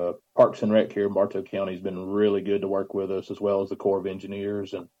 The Parks and Rec here in Bartow County has been really good to work with us, as well as the Corps of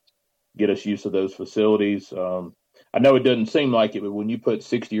Engineers, and get us used to those facilities. I know it doesn't seem like it, but when you put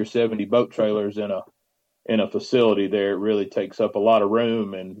 60 or 70 boat trailers in a facility there, it really takes up a lot of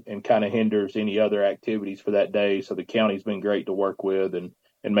room and kind of hinders any other activities for that day. So the county's been great to work with and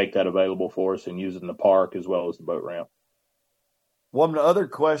make that available for us and use it in the park as well as the boat ramp. One other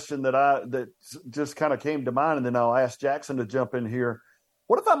question that just kind of came to mind, and then I'll ask Jackson to jump in here.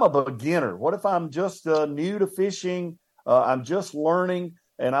 What if I'm a beginner? What if I'm just new to fishing? I'm just learning,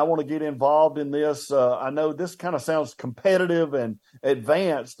 and I want to get involved in this. I know this kind of sounds competitive and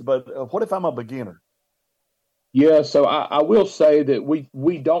advanced, but what if I'm a beginner? Yeah, so I will say that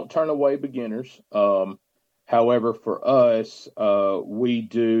we don't turn away beginners. However, for us, we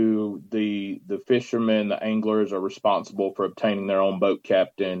do the fishermen, the anglers are responsible for obtaining their own boat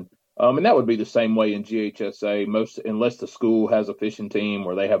captain. And that would be the same way in GHSA. Unless the school has a fishing team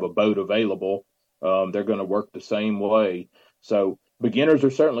or they have a boat available, they're going to work the same way. So beginners are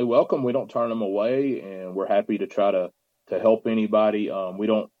certainly welcome. We don't turn them away, and we're happy to try to help anybody.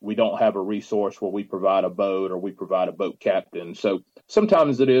 We don't have a resource where we provide a boat or we provide a boat captain. So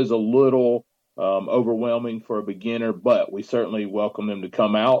sometimes it is a little overwhelming for a beginner, but we certainly welcome them to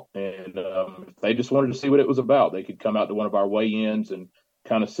come out. And if they just wanted to see what it was about, they could come out to one of our weigh-ins and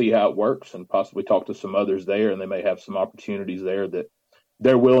kind of see how it works and possibly talk to some others there. And they may have some opportunities there that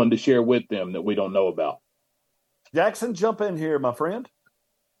they're willing to share with them that we don't know about. Jackson, jump in here, my friend.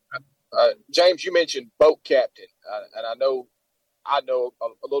 James, you mentioned boat captain, and I know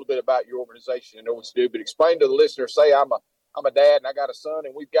a little bit about your organization and know what you do, but explain to the listener, say I'm a dad and I got a son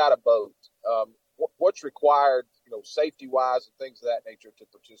and we've got a boat. What's required, safety wise and things of that nature to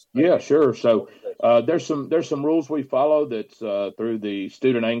participate? Yeah, sure. So there's some rules we follow that's through the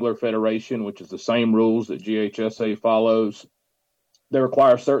Student Angler Federation, which is the same rules that GHSA follows. They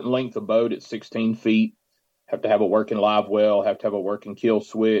require a certain length of boat at 16 feet, have to have a working live well, have to have a working kill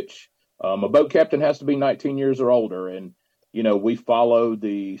switch. A boat captain has to be 19 years or older. And, we follow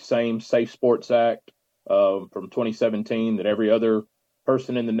the same Safe Sports Act from 2017 that every other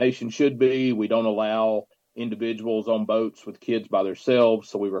person in the nation should be. We don't allow individuals on boats with kids by themselves,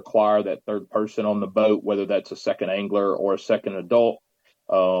 so we require that third person on the boat, whether that's a second angler or a second adult.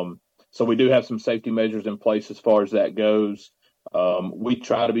 So we do have some safety measures in place as far as that goes. We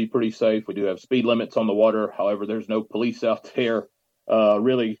try to be pretty safe. We do have speed limits on the water. However, there's no police out there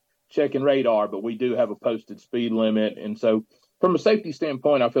really checking radar, but we do have a posted speed limit. And so from a safety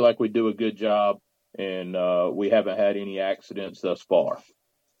standpoint, I feel like we do a good job, and we haven't had any accidents thus far.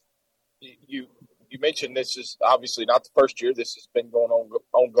 You mentioned this is obviously not the first year. This has been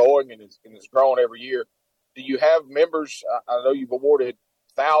ongoing and it's grown every year. Do you have members? I know you've awarded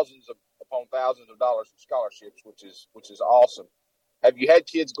thousands upon thousands of dollars in scholarships, which is awesome. Have you had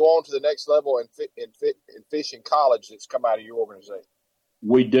kids go on to the next level and fish in college that's come out of your organization?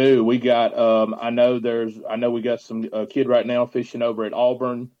 We do. We got. I know we got some kid right now fishing over at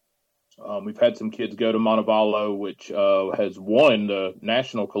Auburn. We've had some kids go to Montevallo, which has won the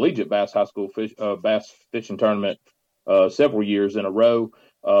National Collegiate Bass High School Bass Fishing Tournament several years in a row.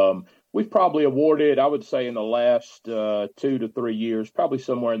 We've probably awarded, I would say, in the last 2 to 3 years, probably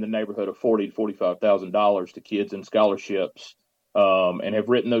somewhere in the neighborhood of $40,000 to $45,000 to kids in scholarships, and have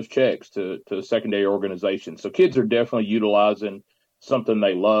written those checks to secondary organizations. So kids are definitely utilizing something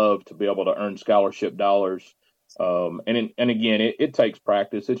they love to be able to earn scholarship dollars. And again, it takes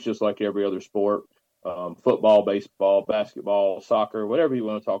practice. It's just like every other sport, football, baseball, basketball, soccer, whatever you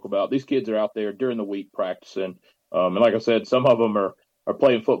want to talk about. These kids are out there during the week practicing. And like I said, some of them are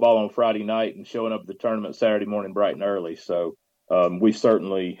playing football on Friday night and showing up at the tournament Saturday morning bright and early. So we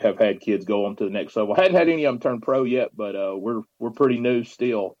certainly have had kids go on to the next level. Hadn't had any of them turn pro yet, but we're pretty new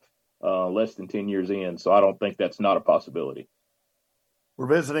still, less than 10 years in. So I don't think that's not a possibility. We're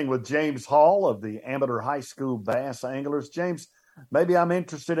visiting with James Hall of the Amateur High School Bass Anglers. James, maybe I'm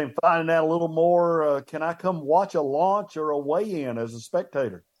interested in finding out a little more. Can I come watch a launch or a weigh-in as a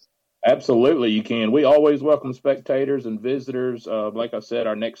spectator? Absolutely, you can. We always welcome spectators and visitors. Like I said,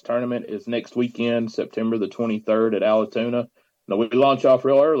 our next tournament is next weekend, September the 23rd at Allatoona. Now, we launch off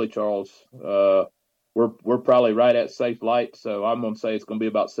real early, Charles. We're probably right at safe light, so I'm going to say it's going to be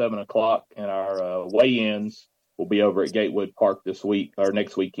about 7 o'clock, and our weigh-ins will be over at Gatewood Park this week or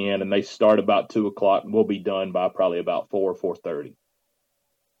next weekend, and they start about 2 o'clock, and we'll be done by probably about 4:30.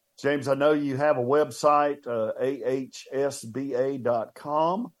 James, I know you have a website,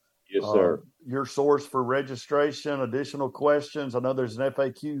 ahsba.com. Yes, sir. Your source for registration, additional questions. I know there's an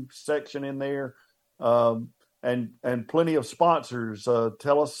FAQ section in there, and plenty of sponsors.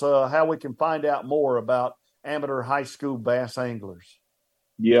 Tell us how we can find out more about amateur high school bass anglers.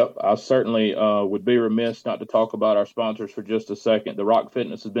 Yep, I certainly would be remiss not to talk about our sponsors for just a second. The Rock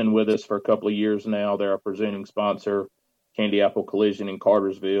Fitness has been with us for a couple of years now. They're our presenting sponsor. Candy Apple Collision in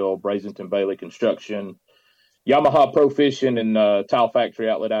Cartersville, Brazenton Bailey Construction, Yamaha Pro Fishing, and Tile Factory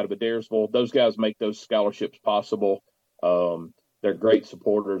Outlet out of Adairsville. Those guys make those scholarships possible. They're great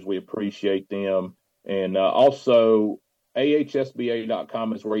supporters. We appreciate them. And also,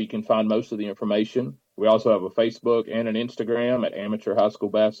 ahsba.com is where you can find most of the information. We also have a Facebook and an Instagram at Amateur High School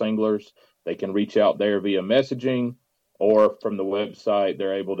Bass Anglers. They can reach out there via messaging, or from the website,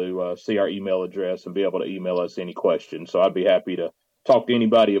 they're able to see our email address and be able to email us any questions. So I'd be happy to talk to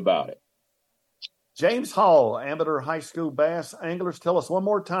anybody about it. James Hall, Amateur High School Bass Anglers. Tell us one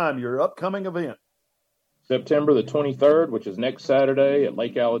more time your upcoming event. September the 23rd, which is next Saturday at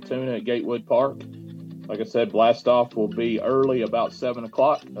Lake Allatoona at Gatewood Park. Like I said, blast off will be early, about 7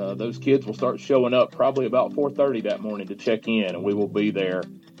 o'clock. Those kids will start showing up probably about 4:30 that morning to check in, and we will be there.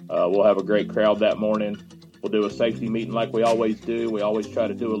 We'll have a great crowd that morning. We'll do a safety meeting like we always do. We always try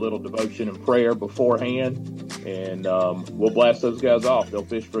to do a little devotion and prayer beforehand, and we'll blast those guys off. They'll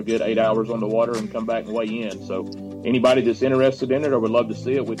fish for a good 8 hours on the water and come back and weigh in. So anybody that's interested in it or would love to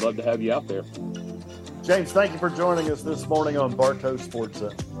see it, we'd love to have you out there. James, thank you for joining us this morning on Bartow Sports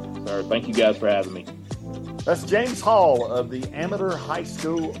Zone. Sir, thank you guys for having me. That's James Hall of the Amateur High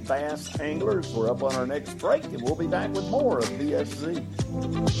School Bass Anglers. We're up on our next break, and we'll be back with more of BSZ.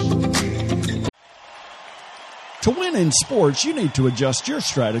 To win in sports, you need to adjust your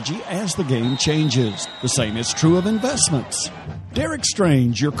strategy as the game changes. The same is true of investments. Derek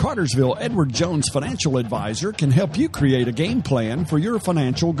Strange, your Cartersville Edward Jones financial advisor, can help you create a game plan for your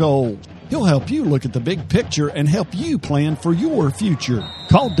financial goals. He'll help you look at the big picture and help you plan for your future.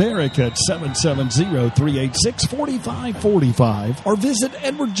 Call Derek at 770-386-4545 or visit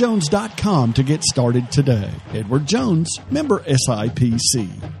edwardjones.com to get started today. Edward Jones, member SIPC.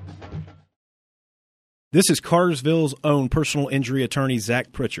 This is Cartersville's own personal injury attorney,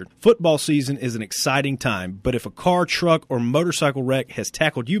 Zach Pritchard. Football season is an exciting time, but if a car, truck, or motorcycle wreck has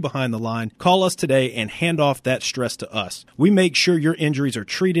tackled you behind the line, call us today and hand off that stress to us. We make sure your injuries are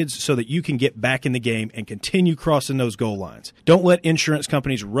treated so that you can get back in the game and continue crossing those goal lines. Don't let insurance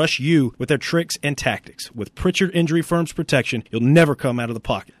companies rush you with their tricks and tactics. With Pritchard Injury Firm's protection, you'll never come out of the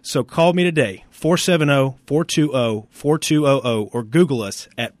pocket. So call me today, 470-420-4200, or Google us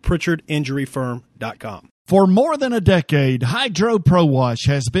at PritchardInjuryFirm.com. For more than a decade, Hydro Pro Wash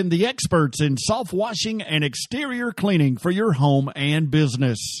has been the experts in soft washing and exterior cleaning for your home and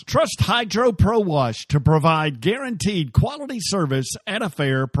business. Trust Hydro Pro Wash to provide guaranteed quality service at a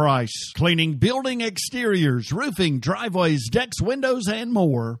fair price. Cleaning building exteriors, roofing, driveways, decks, windows, and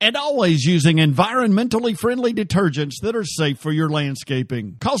more. And always using environmentally friendly detergents that are safe for your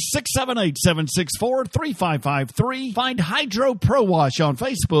landscaping. Call 678-764-3553. Find Hydro Pro Wash on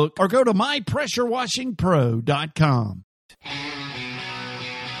Facebook or go to mypressurewashingpro.com. Good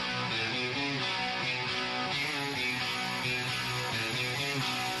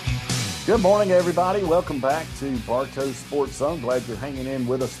morning, everybody. Welcome back to Bartow Sports Zone. Glad you're hanging in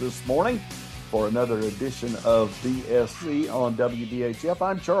with us this morning for another edition of BSZ on WBHF.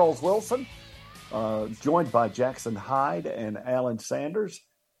 I'm Charles Wilson, joined by Jackson Hyde and Alan Sanders.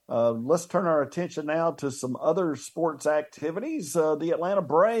 Let's turn our attention now to some other sports activities. The Atlanta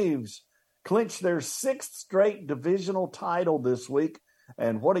Braves clinched their 6th straight divisional title this week,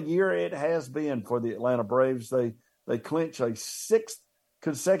 and what a year it has been for the Atlanta Braves. They clinched a 6th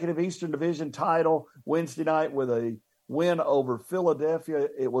consecutive Eastern Division title Wednesday night with a win over Philadelphia.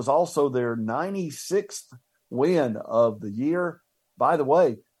 It was also their 96th win of the year. By the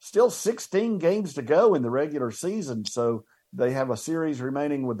way, still 16 games to go in the regular season, so they have a series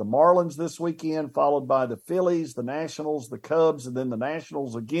remaining with the Marlins this weekend, followed by the Phillies, the Nationals, the Cubs, and then the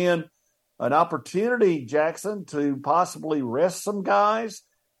Nationals again. an opportunity, Jackson, to possibly rest some guys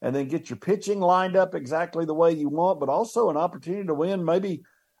and then get your pitching lined up exactly the way you want, but also an opportunity to win maybe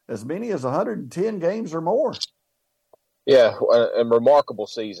as many as 110 games or more. Yeah, a remarkable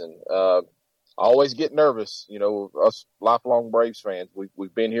season. I always get nervous, us lifelong Braves fans.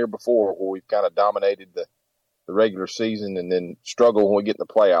 We've been here before where we've kind of dominated the regular season and then struggle when we get in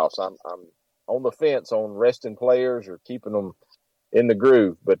the playoffs. I'm on the fence on resting players or keeping them in the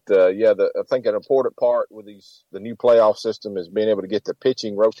groove. But, I think an important part with the new playoff system is being able to get the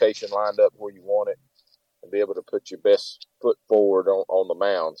pitching rotation lined up where you want it and be able to put your best foot forward on the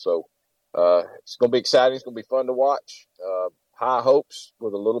mound. So it's going to be exciting. It's going to be fun to watch. High hopes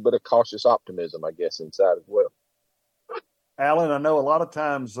with a little bit of cautious optimism, I guess, inside as well. Alan, I know a lot of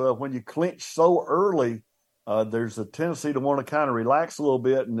times when you clinch so early, there's a tendency to want to kind of relax a little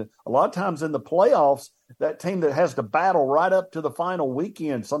bit. And a lot of times in the playoffs, that team that has to battle right up to the final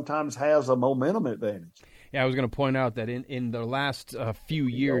weekend sometimes has a momentum advantage. Yeah, I was going to point out that in the last few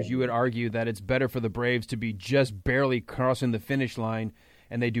years, you would argue that it's better for the Braves to be just barely crossing the finish line,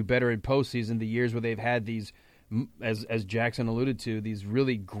 and they do better in postseason. The years where they've had these, as Jackson alluded to, these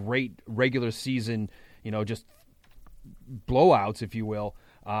really great regular season, just blowouts, if you will.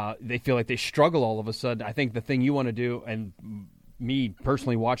 They feel like they struggle all of a sudden. I think the thing you want to do, and me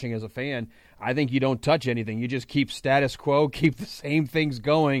personally watching as a fan, I think you don't touch anything. You just keep status quo, keep the same things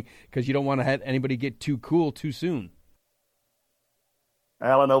going, because you don't want to have anybody get too cool too soon.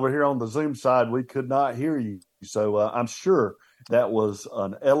 Alan, over here on the Zoom side, we could not hear you. So I'm sure that was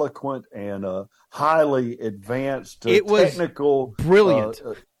an eloquent and highly advanced technical brilliant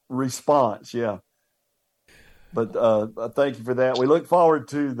response. Yeah. But thank you for that. We look forward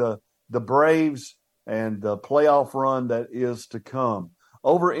to the Braves and the playoff run that is to come.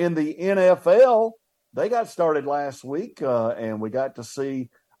 Over in the NFL, they got started last week, and we got to see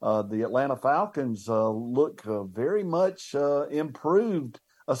the Atlanta Falcons look very much improved,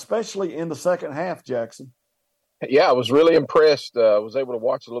 especially in the second half, Jackson. Yeah, I was really impressed. I was able to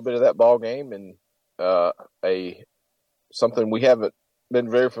watch a little bit of that ball game, and something we haven't been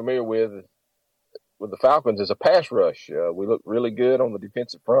very familiar with the Falcons is a pass rush. We looked really good on the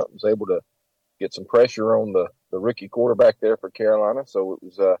defensive front. Was able to get some pressure on the rookie quarterback there for Carolina. So it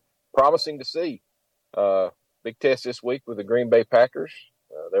was promising to see. Big test this week with the Green Bay Packers.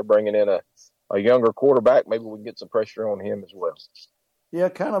 They're bringing in a younger quarterback. Maybe we can get some pressure on him as well. Yeah,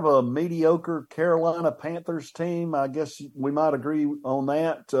 kind of a mediocre Carolina Panthers team. I guess we might agree on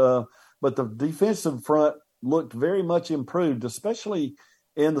that. But the defensive front looked very much improved, especially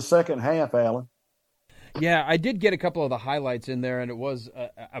in the second half, Alan. Yeah, I did get a couple of the highlights in there, and it was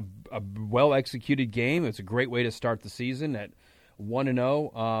a well-executed game. It's a great way to start the season at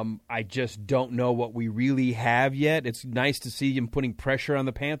 1-0. I just don't know what we really have yet. It's nice to see him putting pressure on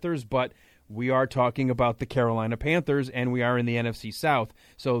the Panthers, but we are talking about the Carolina Panthers, and we are in the NFC South.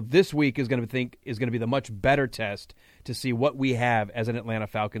 So this week is going to be the much better test to see what we have as an Atlanta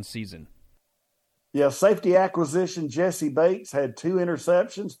Falcons season. Yeah, safety acquisition Jesse Bates had 2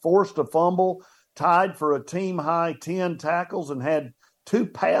 interceptions, forced a fumble, tied for a team-high 10 tackles, and had 2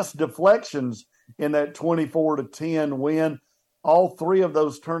 pass deflections in that 24-10 win. All 3 of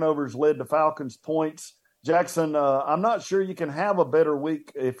those turnovers led to Falcons points. Jackson, I'm not sure you can have a better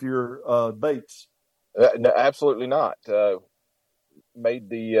week if you're Bates. No, absolutely not. Made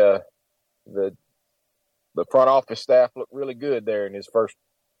the front office staff look really good there in his first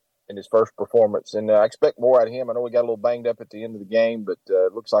performance, and I expect more out of him. I know we got a little banged up at the end of the game, but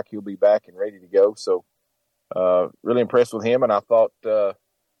it looks like he'll be back and ready to go. So really impressed with him, and I thought our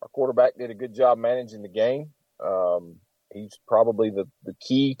quarterback did a good job managing the game. He's probably the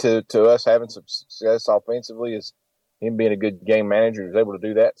key to us having some success offensively is him being a good game manager. He was able to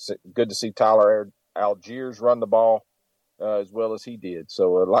do that. It's good to see Tyler Algiers run the ball as well as he did.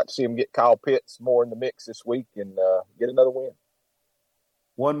 So I'd like to see him get Kyle Pitts more in the mix this week and get another win.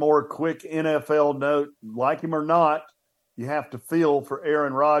 One more quick NFL note, like him or not, you have to feel for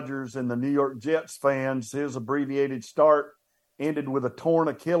Aaron Rodgers and the New York Jets fans. His abbreviated start ended with a torn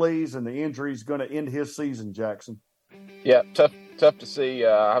Achilles, and the injury is going to end his season, Jackson. Yeah, tough to see.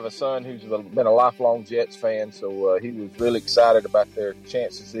 I have a son who's been a lifelong Jets fan, so he was really excited about their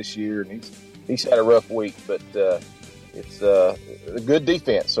chances this year, and he's had a rough week, but it's a good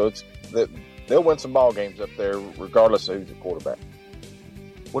defense, so they'll win some ball games up there regardless of who's the quarterback.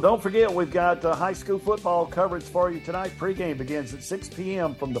 Well, don't forget, we've got high school football coverage for you tonight. Pregame begins at 6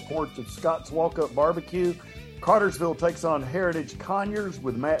 p.m. from the porch of Scott's Walk-Up Barbecue. Cartersville takes on Heritage Conyers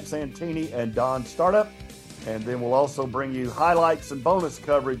with Matt Santini and Don Startup. And then we'll also bring you highlights and bonus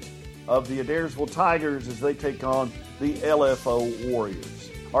coverage of the Adairsville Tigers as they take on the LFO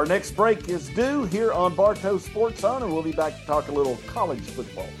Warriors. Our next break is due here on Bartow Sports Zone, and we'll be back to talk a little college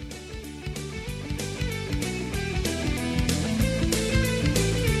football.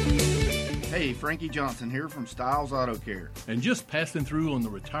 Hey, Frankie Johnson here from Styles Auto Care. And just passing through on the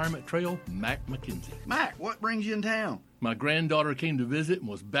retirement trail, Mac McKenzie. Mac, what brings you in town? My granddaughter came to visit and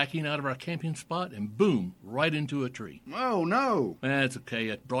was backing out of our camping spot and boom, right into a tree. Oh, no. That's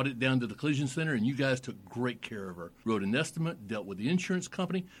okay. I brought it down to the collision center and you guys took great care of her. Wrote an estimate, dealt with the insurance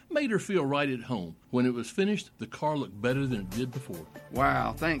company, made her feel right at home. When it was finished, the car looked better than it did before.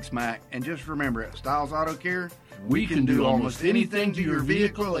 Wow, thanks, Mac. And just remember, at Styles Auto Care, we can do almost anything to your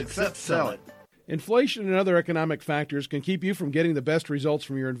vehicle except sell it. Inflation and other economic factors can keep you from getting the best results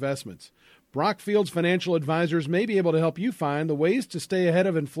from your investments. Brockfield's financial advisors may be able to help you find the ways to stay ahead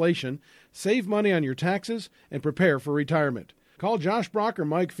of inflation, save money on your taxes, and prepare for retirement. Call Josh Brock or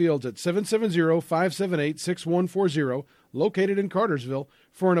Mike Fields at 770-578-6140, located in Cartersville,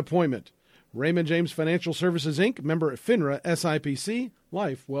 for an appointment. Raymond James Financial Services, Inc., member FINRA SIPC,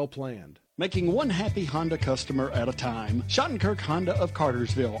 life well planned. Making one happy Honda customer at a time, Schottenkirk Honda of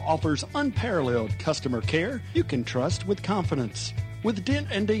Cartersville offers unparalleled customer care you can trust with confidence. With dent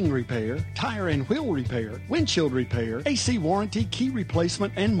and ding repair, tire and wheel repair, windshield repair, AC warranty, key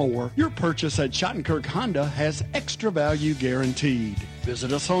replacement, and more, your purchase at Schottenkirk Honda has extra value guaranteed.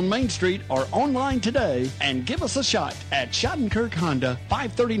 Visit us on Main Street or online today and give us a shot at Schottenkirk Honda,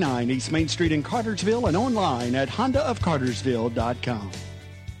 539 East Main Street in Cartersville, and online at hondaofcartersville.com.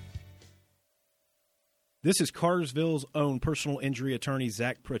 This is Cartersville's own personal injury attorney,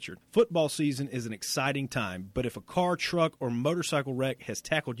 Zach Pritchard. Football season is an exciting time, but if a car, truck, or motorcycle wreck has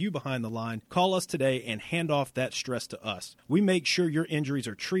tackled you behind the line, call us today and hand off that stress to us. We make sure your injuries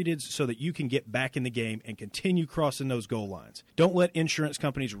are treated so that you can get back in the game and continue crossing those goal lines. Don't let insurance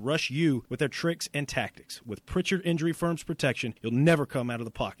companies rush you with their tricks and tactics. With Pritchard Injury Firm's protection, you'll never come out of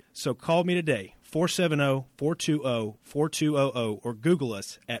the pocket. So call me today, 470-420-4200, or Google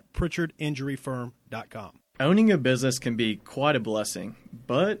us at PritchardInjuryFirm.com. Owning a business can be quite a blessing,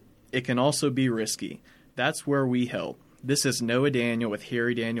 but it can also be risky. That's where we help. This is Noah Daniel with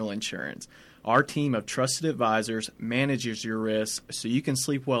Harry Daniel Insurance. Our team of trusted advisors manages your risks so you can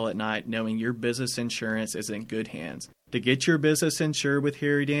sleep well at night knowing your business insurance is in good hands. To get your business insured with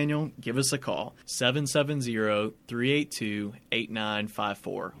Harry Daniel, give us a call,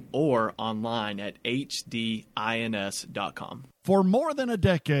 770-382-8954, or online at hdins.com. For more than a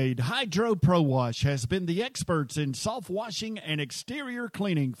decade, Hydro Pro Wash has been the experts in soft washing and exterior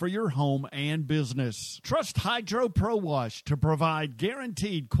cleaning for your home and business. Trust Hydro Pro Wash to provide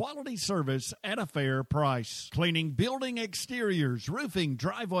guaranteed quality service at a fair price. Cleaning building exteriors, roofing,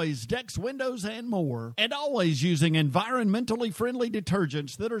 driveways, decks, windows, and more. And always using environmentally friendly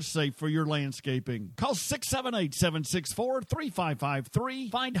detergents that are safe for your landscaping. Call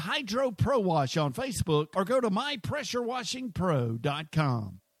 678-764-3553. Find Hydro Pro Wash on Facebook or go to mypressurewashingpro.com. When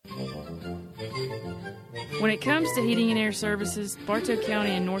it comes to heating and air services, Bartow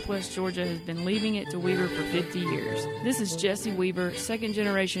County in Northwest Georgia has been leaving it to Weaver for 50 years. This is Jesse Weaver,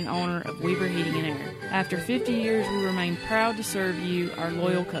 second-generation owner of Weaver Heating and Air. After 50 years, we remain proud to serve you, our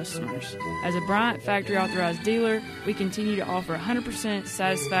loyal customers. As a Bryant factory-authorized dealer, we continue to offer 100%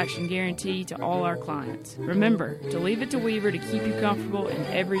 satisfaction guarantee to all our clients. Remember to leave it to Weaver to keep you comfortable in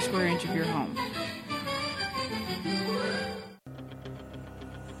every square inch of your home.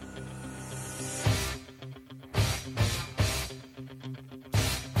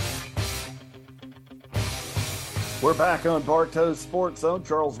 We're back on Bartow Sports Zone.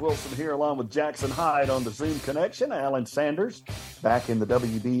 Charles Wilson here along with Jackson Hyde on the Zoom connection. Alan Sanders back in the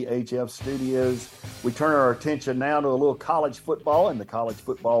WBHF studios. We turn our attention now to a little college football and the college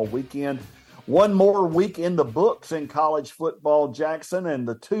football weekend. One more week in the books in college football, Jackson, and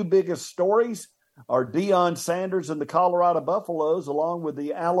the two biggest stories are Deion Sanders and the Colorado Buffaloes along with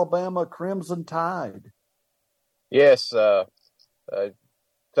the Alabama Crimson Tide. Yes,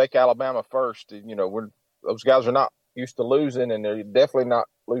 take Alabama first. You know, those guys are not used to losing, and they're definitely not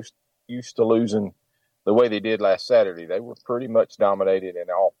used to losing the way they did last Saturday. They were pretty much dominated in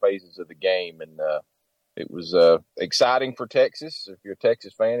all phases of the game, and it was exciting for Texas. If you're a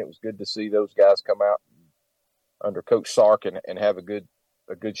Texas fan, it was good to see those guys come out under Coach Sark and have a good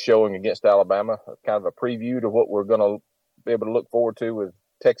showing against Alabama. Kind of a preview to what we're going to be able to look forward to with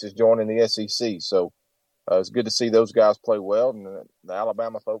Texas joining the SEC. So it's good to see those guys play well, and the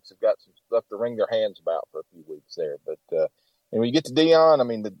Alabama folks have got some stuff to wring their hands about for a few weeks there. But and when you get to Deion, I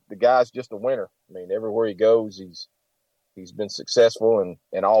mean, the guy's just a winner. I mean, everywhere he goes, he's been successful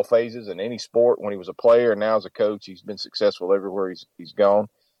in all phases in any sport. When he was a player and now as a coach, he's been successful everywhere he's gone.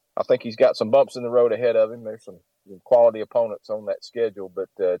 I think he's got some bumps in the road ahead of him. There's quality opponents on that schedule. But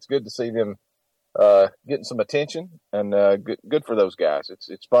it's good to see them getting some attention, and good for those guys.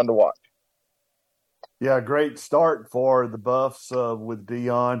 It's fun to watch. Yeah, great start for the Buffs with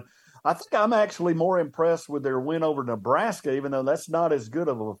Dion. I think I'm actually more impressed with their win over Nebraska, even though that's not as good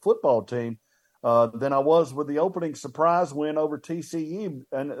of a football team, than I was with the opening surprise win over TCU.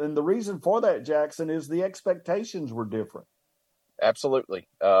 And the reason for that, Jackson, is the expectations were different. Absolutely.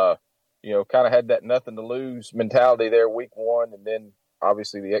 Kind of had that nothing to lose mentality there week one, and then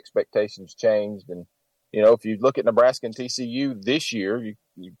obviously the expectations changed. And, if you look at Nebraska and TCU this year,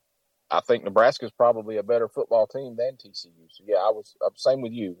 I think Nebraska's probably a better football team than TCU. So, yeah, I'm same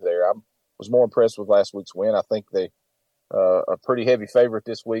with you there. I was more impressed with last week's win. I think they a pretty heavy favorite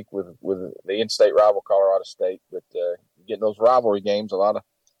this week with the in-state rival Colorado State. But getting those rivalry games, a lot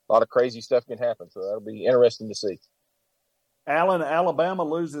of crazy stuff can happen. So that'll be interesting to see. Alabama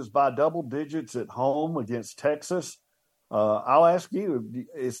loses by double digits at home against Texas. I'll ask you,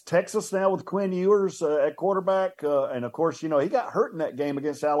 is Texas now with Quinn Ewers at quarterback? And, of course, he got hurt in that game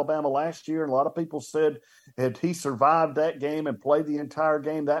against Alabama last year, and a lot of people said had he survived that game and played the entire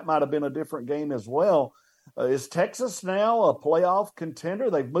game, that might have been a different game as well. Is Texas now a playoff contender?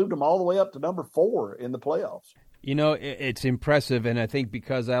 They've moved them all the way up to number 4 in the playoffs. It's impressive, and I think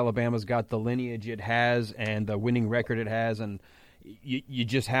because Alabama's got the lineage it has and the winning record it has, and you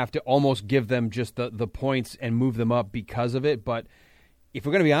just have to almost give them just the points and move them up because of it. But if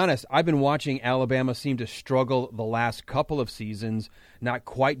we're going to be honest, I've been watching Alabama seem to struggle the last couple of seasons, not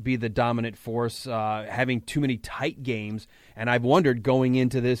quite be the dominant force, having too many tight games. And I've wondered going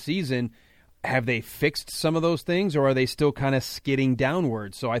into this season, have they fixed some of those things, or are they still kind of skidding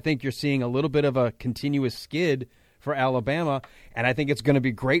downwards? So I think you're seeing a little bit of a continuous skid for Alabama, and I think it's going to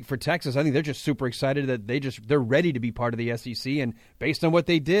be great for Texas. I think they're just super excited that they're ready to be part of the SEC, and based on what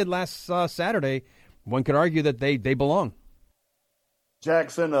they did last Saturday, one could argue that they belong.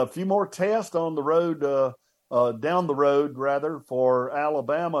 Jackson, a few more tests on the road, down the road rather, for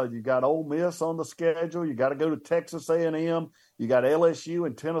Alabama. You got Ole Miss on the schedule. You got to go to Texas A&M. You got LSU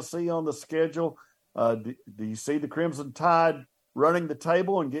and Tennessee on the schedule. Do you see the Crimson Tide running the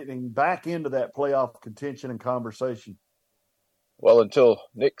table and getting back into that playoff contention and conversation? Well, until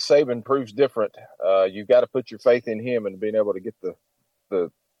Nick Saban proves different, you've got to put your faith in him and being able to get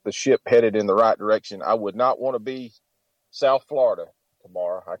the ship headed in the right direction. I would not want to be South Florida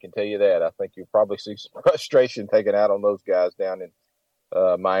tomorrow. I can tell you that. I think you'll probably see some frustration taken out on those guys down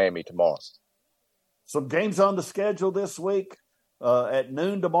in Miami tomorrow. Some games on the schedule this week. At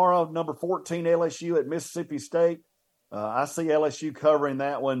noon tomorrow, number 14 LSU at Mississippi State. I see LSU covering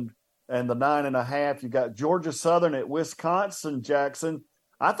that one and the 9.5. You got Georgia Southern at Wisconsin, Jackson.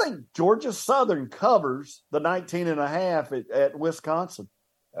 I think Georgia Southern covers the 19.5 at Wisconsin.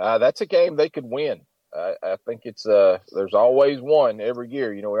 That's a game they could win. I think it's there's always one every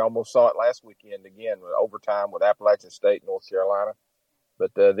year. We almost saw it last weekend again with overtime with Appalachian State, North Carolina.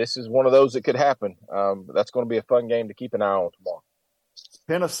 But this is one of those that could happen. That's going to be a fun game to keep an eye on tomorrow.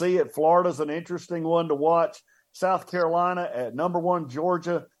 Tennessee at Florida is an interesting one to watch. South Carolina at number 1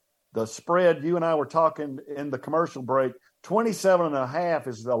 Georgia. The spread, you and I were talking in the commercial break, 27.5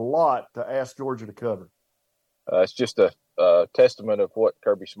 is a lot to ask Georgia to cover. It's just a testament of what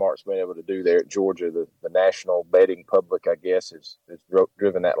Kirby Smart's been able to do there at Georgia. The national betting public, I guess, has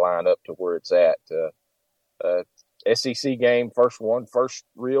driven that line up to where it's at. SEC game, first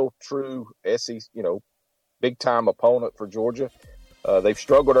real true SEC, big-time opponent for Georgia. They've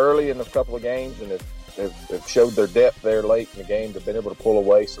struggled early in a couple of games and have showed their depth there late in the game. They've been able to pull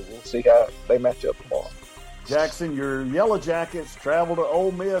away, so we'll see how they match up tomorrow. Jackson, your Yellow Jackets travel to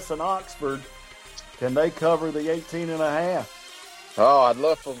Ole Miss and Oxford. Can they cover the 18.5? Oh, I'd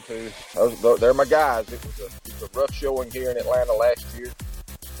love for them to. They're my guys. It was a rough showing here in Atlanta last year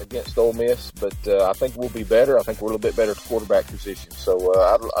against Ole Miss, but I think we'll be better. I think we're a little bit better at quarterback position. So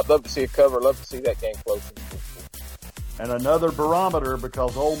I'd love to see a cover. Love to see that game close. And another barometer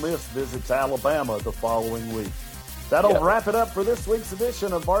because Ole Miss visits Alabama the following week. That'll wrap it up for this week's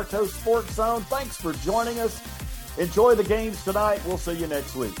edition of Bartow Sports Zone. Thanks for joining us. Enjoy the games tonight. We'll see you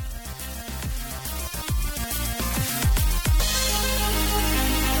next week.